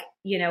how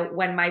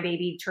when my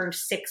baby turned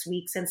 6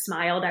 weeks and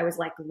smiled, I was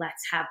like,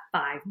 let's have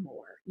 5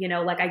 more.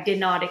 I did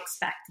not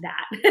expect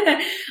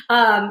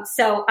that.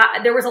 So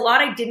there was a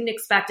lot I didn't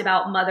expect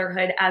about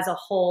motherhood as a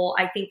whole.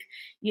 I think,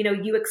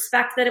 you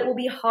expect that it will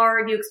be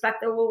hard. You expect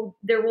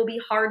there will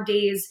be hard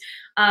days.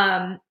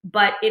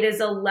 But it is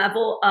a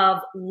level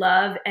of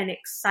love and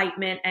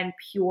excitement and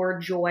pure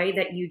joy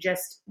that you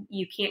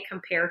can't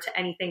compare to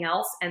anything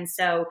else. And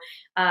so,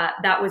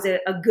 that was a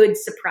good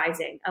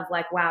surprising of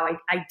like, wow,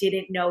 I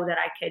didn't know that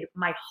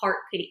my heart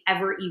could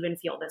ever even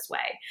feel this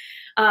way.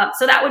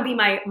 So that would be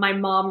my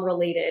mom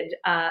related,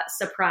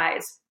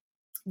 surprise.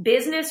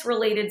 Business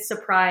related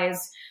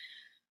surprise.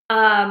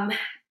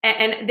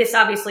 And this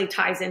obviously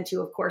ties into,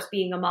 of course,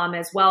 being a mom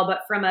as well. But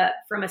from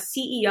a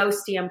CEO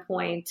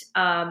standpoint,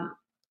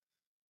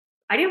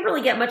 I didn't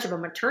really get much of a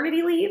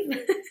maternity leave.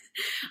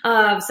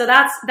 So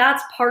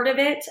that's part of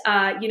it.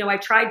 I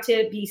tried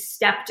to be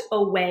stepped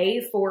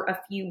away for a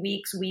few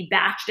weeks. We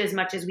batched as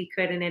much as we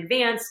could in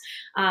advance.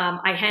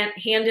 I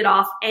handed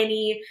off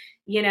any,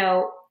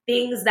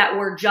 things that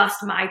were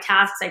just my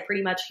tasks. I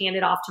pretty much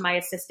handed off to my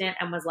assistant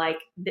and was like,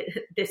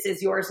 this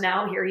is yours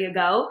now. Here you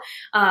go.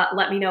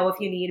 Let me know if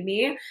you need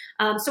me.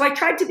 So I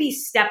tried to be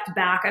stepped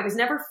back. I was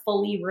never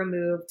fully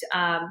removed.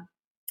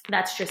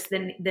 That's just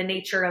the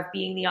nature of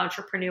being the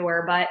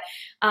entrepreneur. But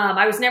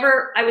I was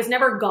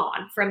never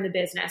gone from the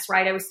business,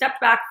 right? I was stepped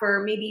back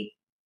for maybe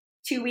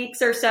 2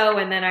 weeks or so,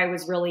 and then I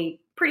was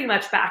really pretty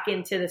much back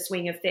into the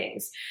swing of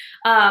things.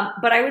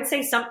 But I would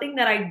say something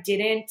that I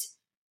didn't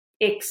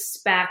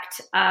expect.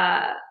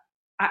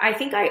 I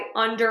think I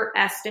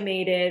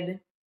underestimated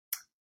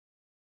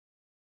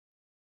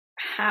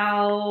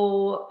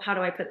how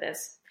do I put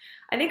this?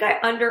 I think I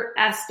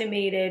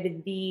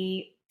underestimated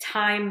the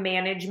time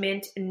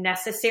management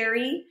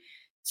necessary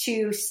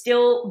to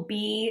still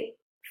be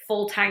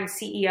full-time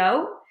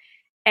CEO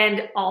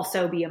and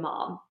also be a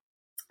mom.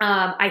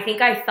 I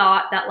think I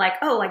thought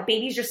that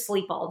babies just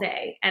sleep all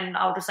day and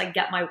I'll just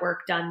get my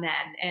work done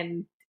then.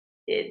 And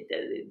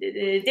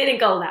it didn't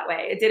go that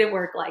way. It didn't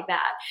work like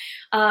that.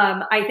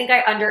 I think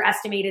I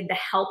underestimated the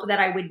help that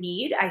I would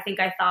need. I think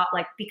I thought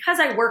because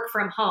I work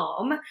from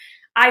home,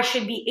 I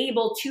should be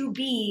able to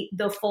be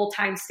the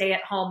full-time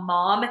stay-at-home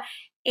mom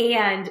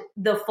and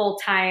the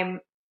full-time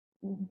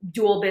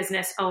dual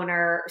business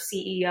owner,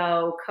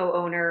 CEO,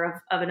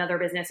 co-owner of another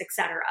business,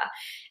 etc.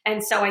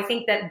 And so I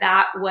think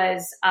that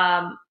was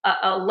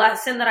a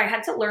lesson that I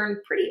had to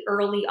learn pretty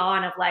early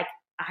on of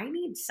I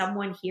need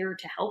someone here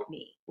to help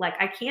me.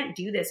 I can't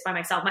do this by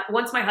myself.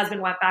 Once my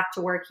husband went back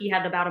to work, he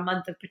had about a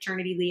month of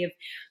paternity leave.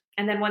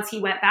 And then once he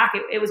went back,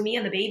 it was me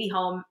and the baby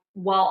home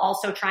while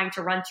also trying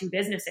to run 2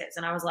 businesses.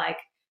 And I was like,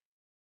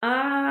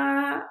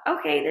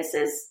 okay, this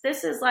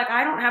is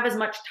I don't have as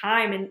much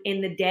time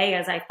in the day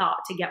as I thought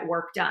to get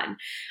work done.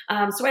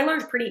 So I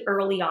learned pretty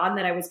early on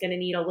that I was going to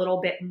need a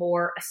little bit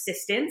more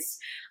assistance.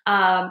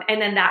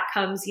 And then that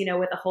comes,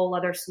 with a whole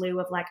other slew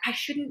of I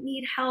shouldn't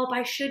need help.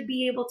 I should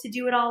be able to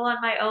do it all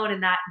on my own.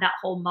 And that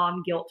whole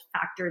mom guilt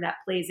factor that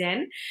plays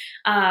in.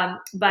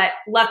 But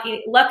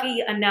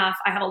lucky enough,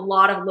 I have a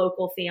lot of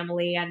local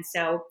family. And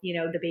so,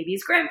 the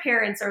baby's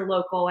grandparents are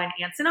local and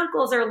aunts and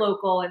uncles are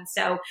local. And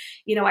so,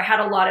 I had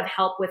a lot of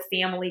help with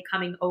family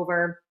coming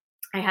over.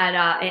 I had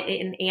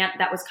an aunt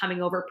that was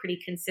coming over pretty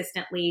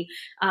consistently,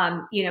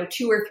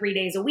 2 or 3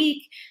 days a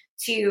week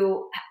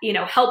to,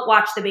 help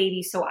watch the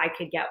baby so I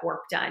could get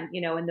work done,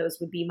 and those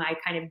would be my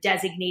kind of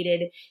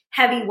designated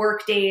heavy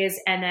work days.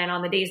 And then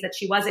on the days that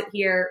she wasn't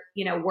here,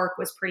 work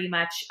was pretty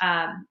much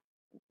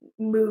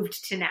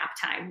moved to nap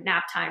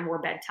time or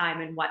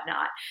bedtime and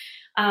whatnot.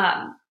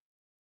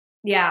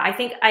 Yeah, I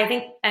think,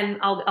 and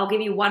I'll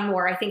give you one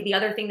more. I think the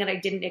other thing that I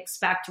didn't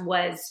expect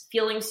was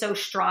feeling so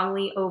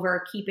strongly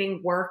over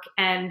keeping work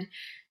and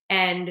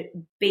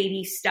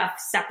baby stuff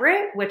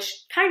separate, which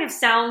kind of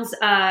sounds,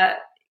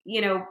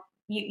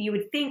 you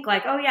would think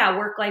like, oh yeah,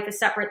 work life is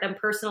separate than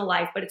personal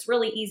life, but it's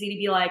really easy to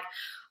be like,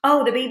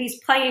 oh, the baby's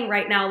playing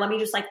right now. Let me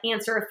just like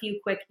answer a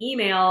few quick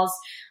emails.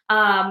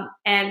 And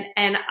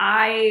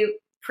I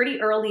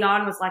pretty early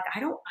on was like, I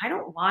don't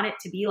want it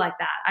to be like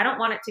that. I don't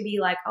want it to be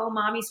like, oh,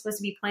 mommy's supposed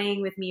to be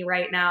playing with me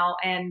right now,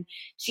 and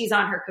she's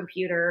on her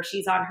computer,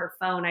 she's on her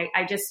phone.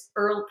 I just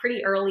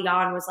pretty early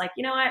on was like,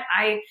 you know what,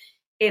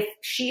 if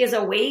she is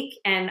awake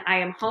and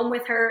I am home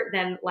with her,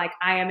 then like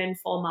I am in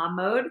full mom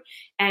mode.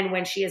 And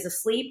when she is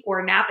asleep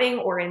or napping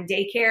or in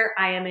daycare,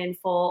 I am in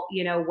full,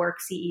 work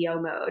CEO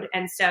mode.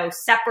 And so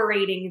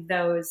separating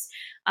those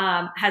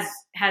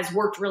has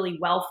worked really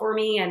well for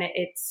me. And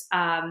it's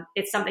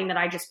something that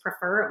I just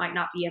prefer. It might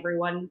not be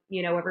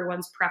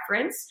everyone's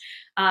preference.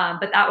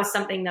 But that was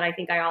something that I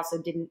think I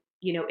also didn't,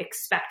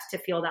 expect to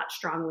feel that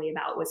strongly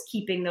about, was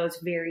keeping those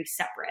very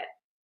separate.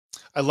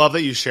 I love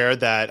that you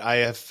shared that. I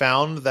have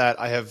found that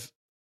I have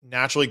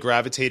naturally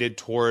gravitated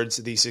towards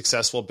the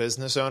successful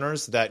business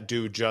owners that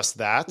do just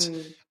that.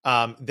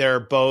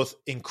 They're both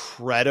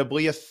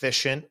incredibly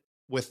efficient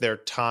with their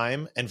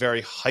time and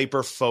very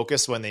hyper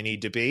focused when they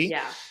need to be.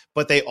 Yeah.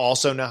 But they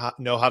also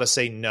know how to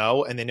say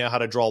no, and they know how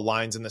to draw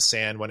lines in the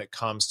sand when it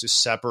comes to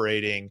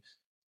separating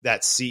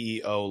that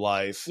CEO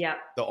life,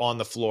 the on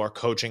the floor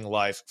coaching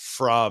life,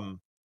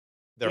 from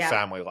their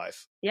family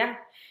life. Yeah.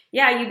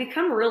 Yeah, you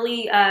become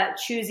really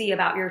choosy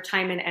about your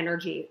time and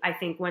energy. I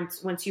think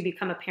once you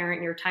become a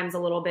parent, your time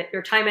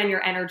and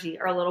your energy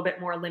are a little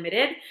bit more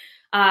limited.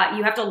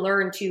 You have to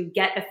learn to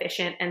get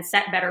efficient and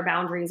set better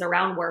boundaries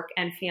around work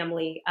and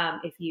family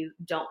if you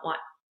don't want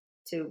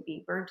to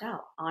be burnt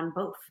out on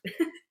both.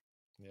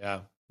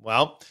 Yeah.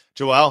 Well,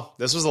 Joelle,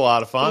 this was a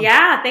lot of fun.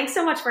 Yeah, thanks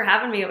so much for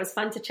having me. It was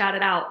fun to chat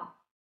it out.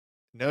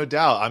 No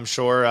doubt. I'm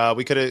sure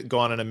we could have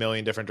gone in a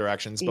million different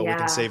directions, but we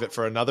can save it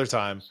for another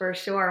time. For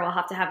sure. We'll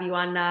have to have you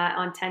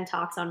on 10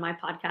 Talks on my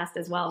podcast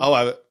as well.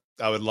 Oh,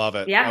 I would love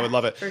it. Yeah, I would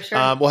love it. For sure.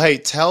 Well, hey,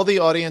 tell the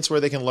audience where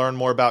they can learn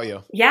more about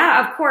you.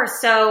 Yeah, of course.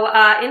 So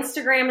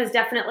Instagram is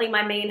definitely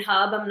my main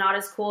hub. I'm not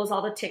as cool as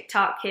all the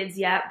TikTok kids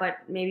yet, but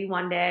maybe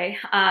one day.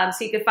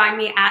 So you can find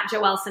me at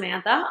Joelle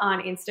Samantha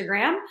on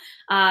Instagram.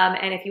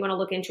 And if you want to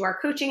look into our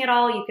coaching at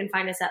all, you can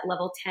find us at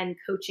Level 10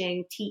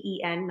 Coaching,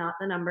 TEN, not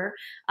the number,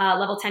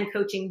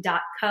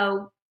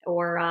 level10coaching.co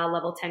or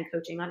Level 10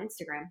 Coaching on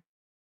Instagram.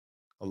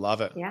 I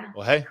love it. Yeah.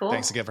 Well, hey, cool.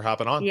 Thanks again for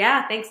hopping on.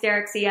 Yeah. Thanks,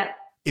 Derek. See ya.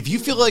 If you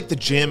feel like the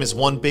gym is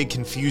one big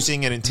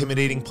confusing and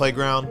intimidating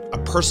playground, a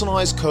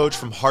personalized coach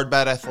from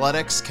Hardbat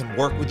Athletics can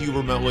work with you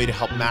remotely to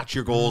help match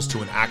your goals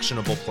to an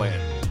actionable plan.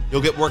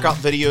 You'll get workout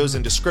videos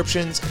and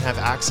descriptions and have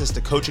access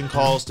to coaching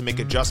calls to make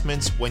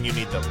adjustments when you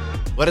need them.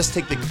 Let us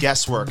take the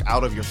guesswork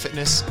out of your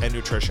fitness and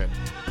nutrition.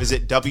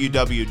 Visit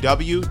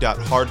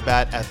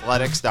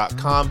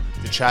www.hardbatathletics.com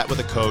to chat with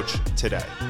a coach today.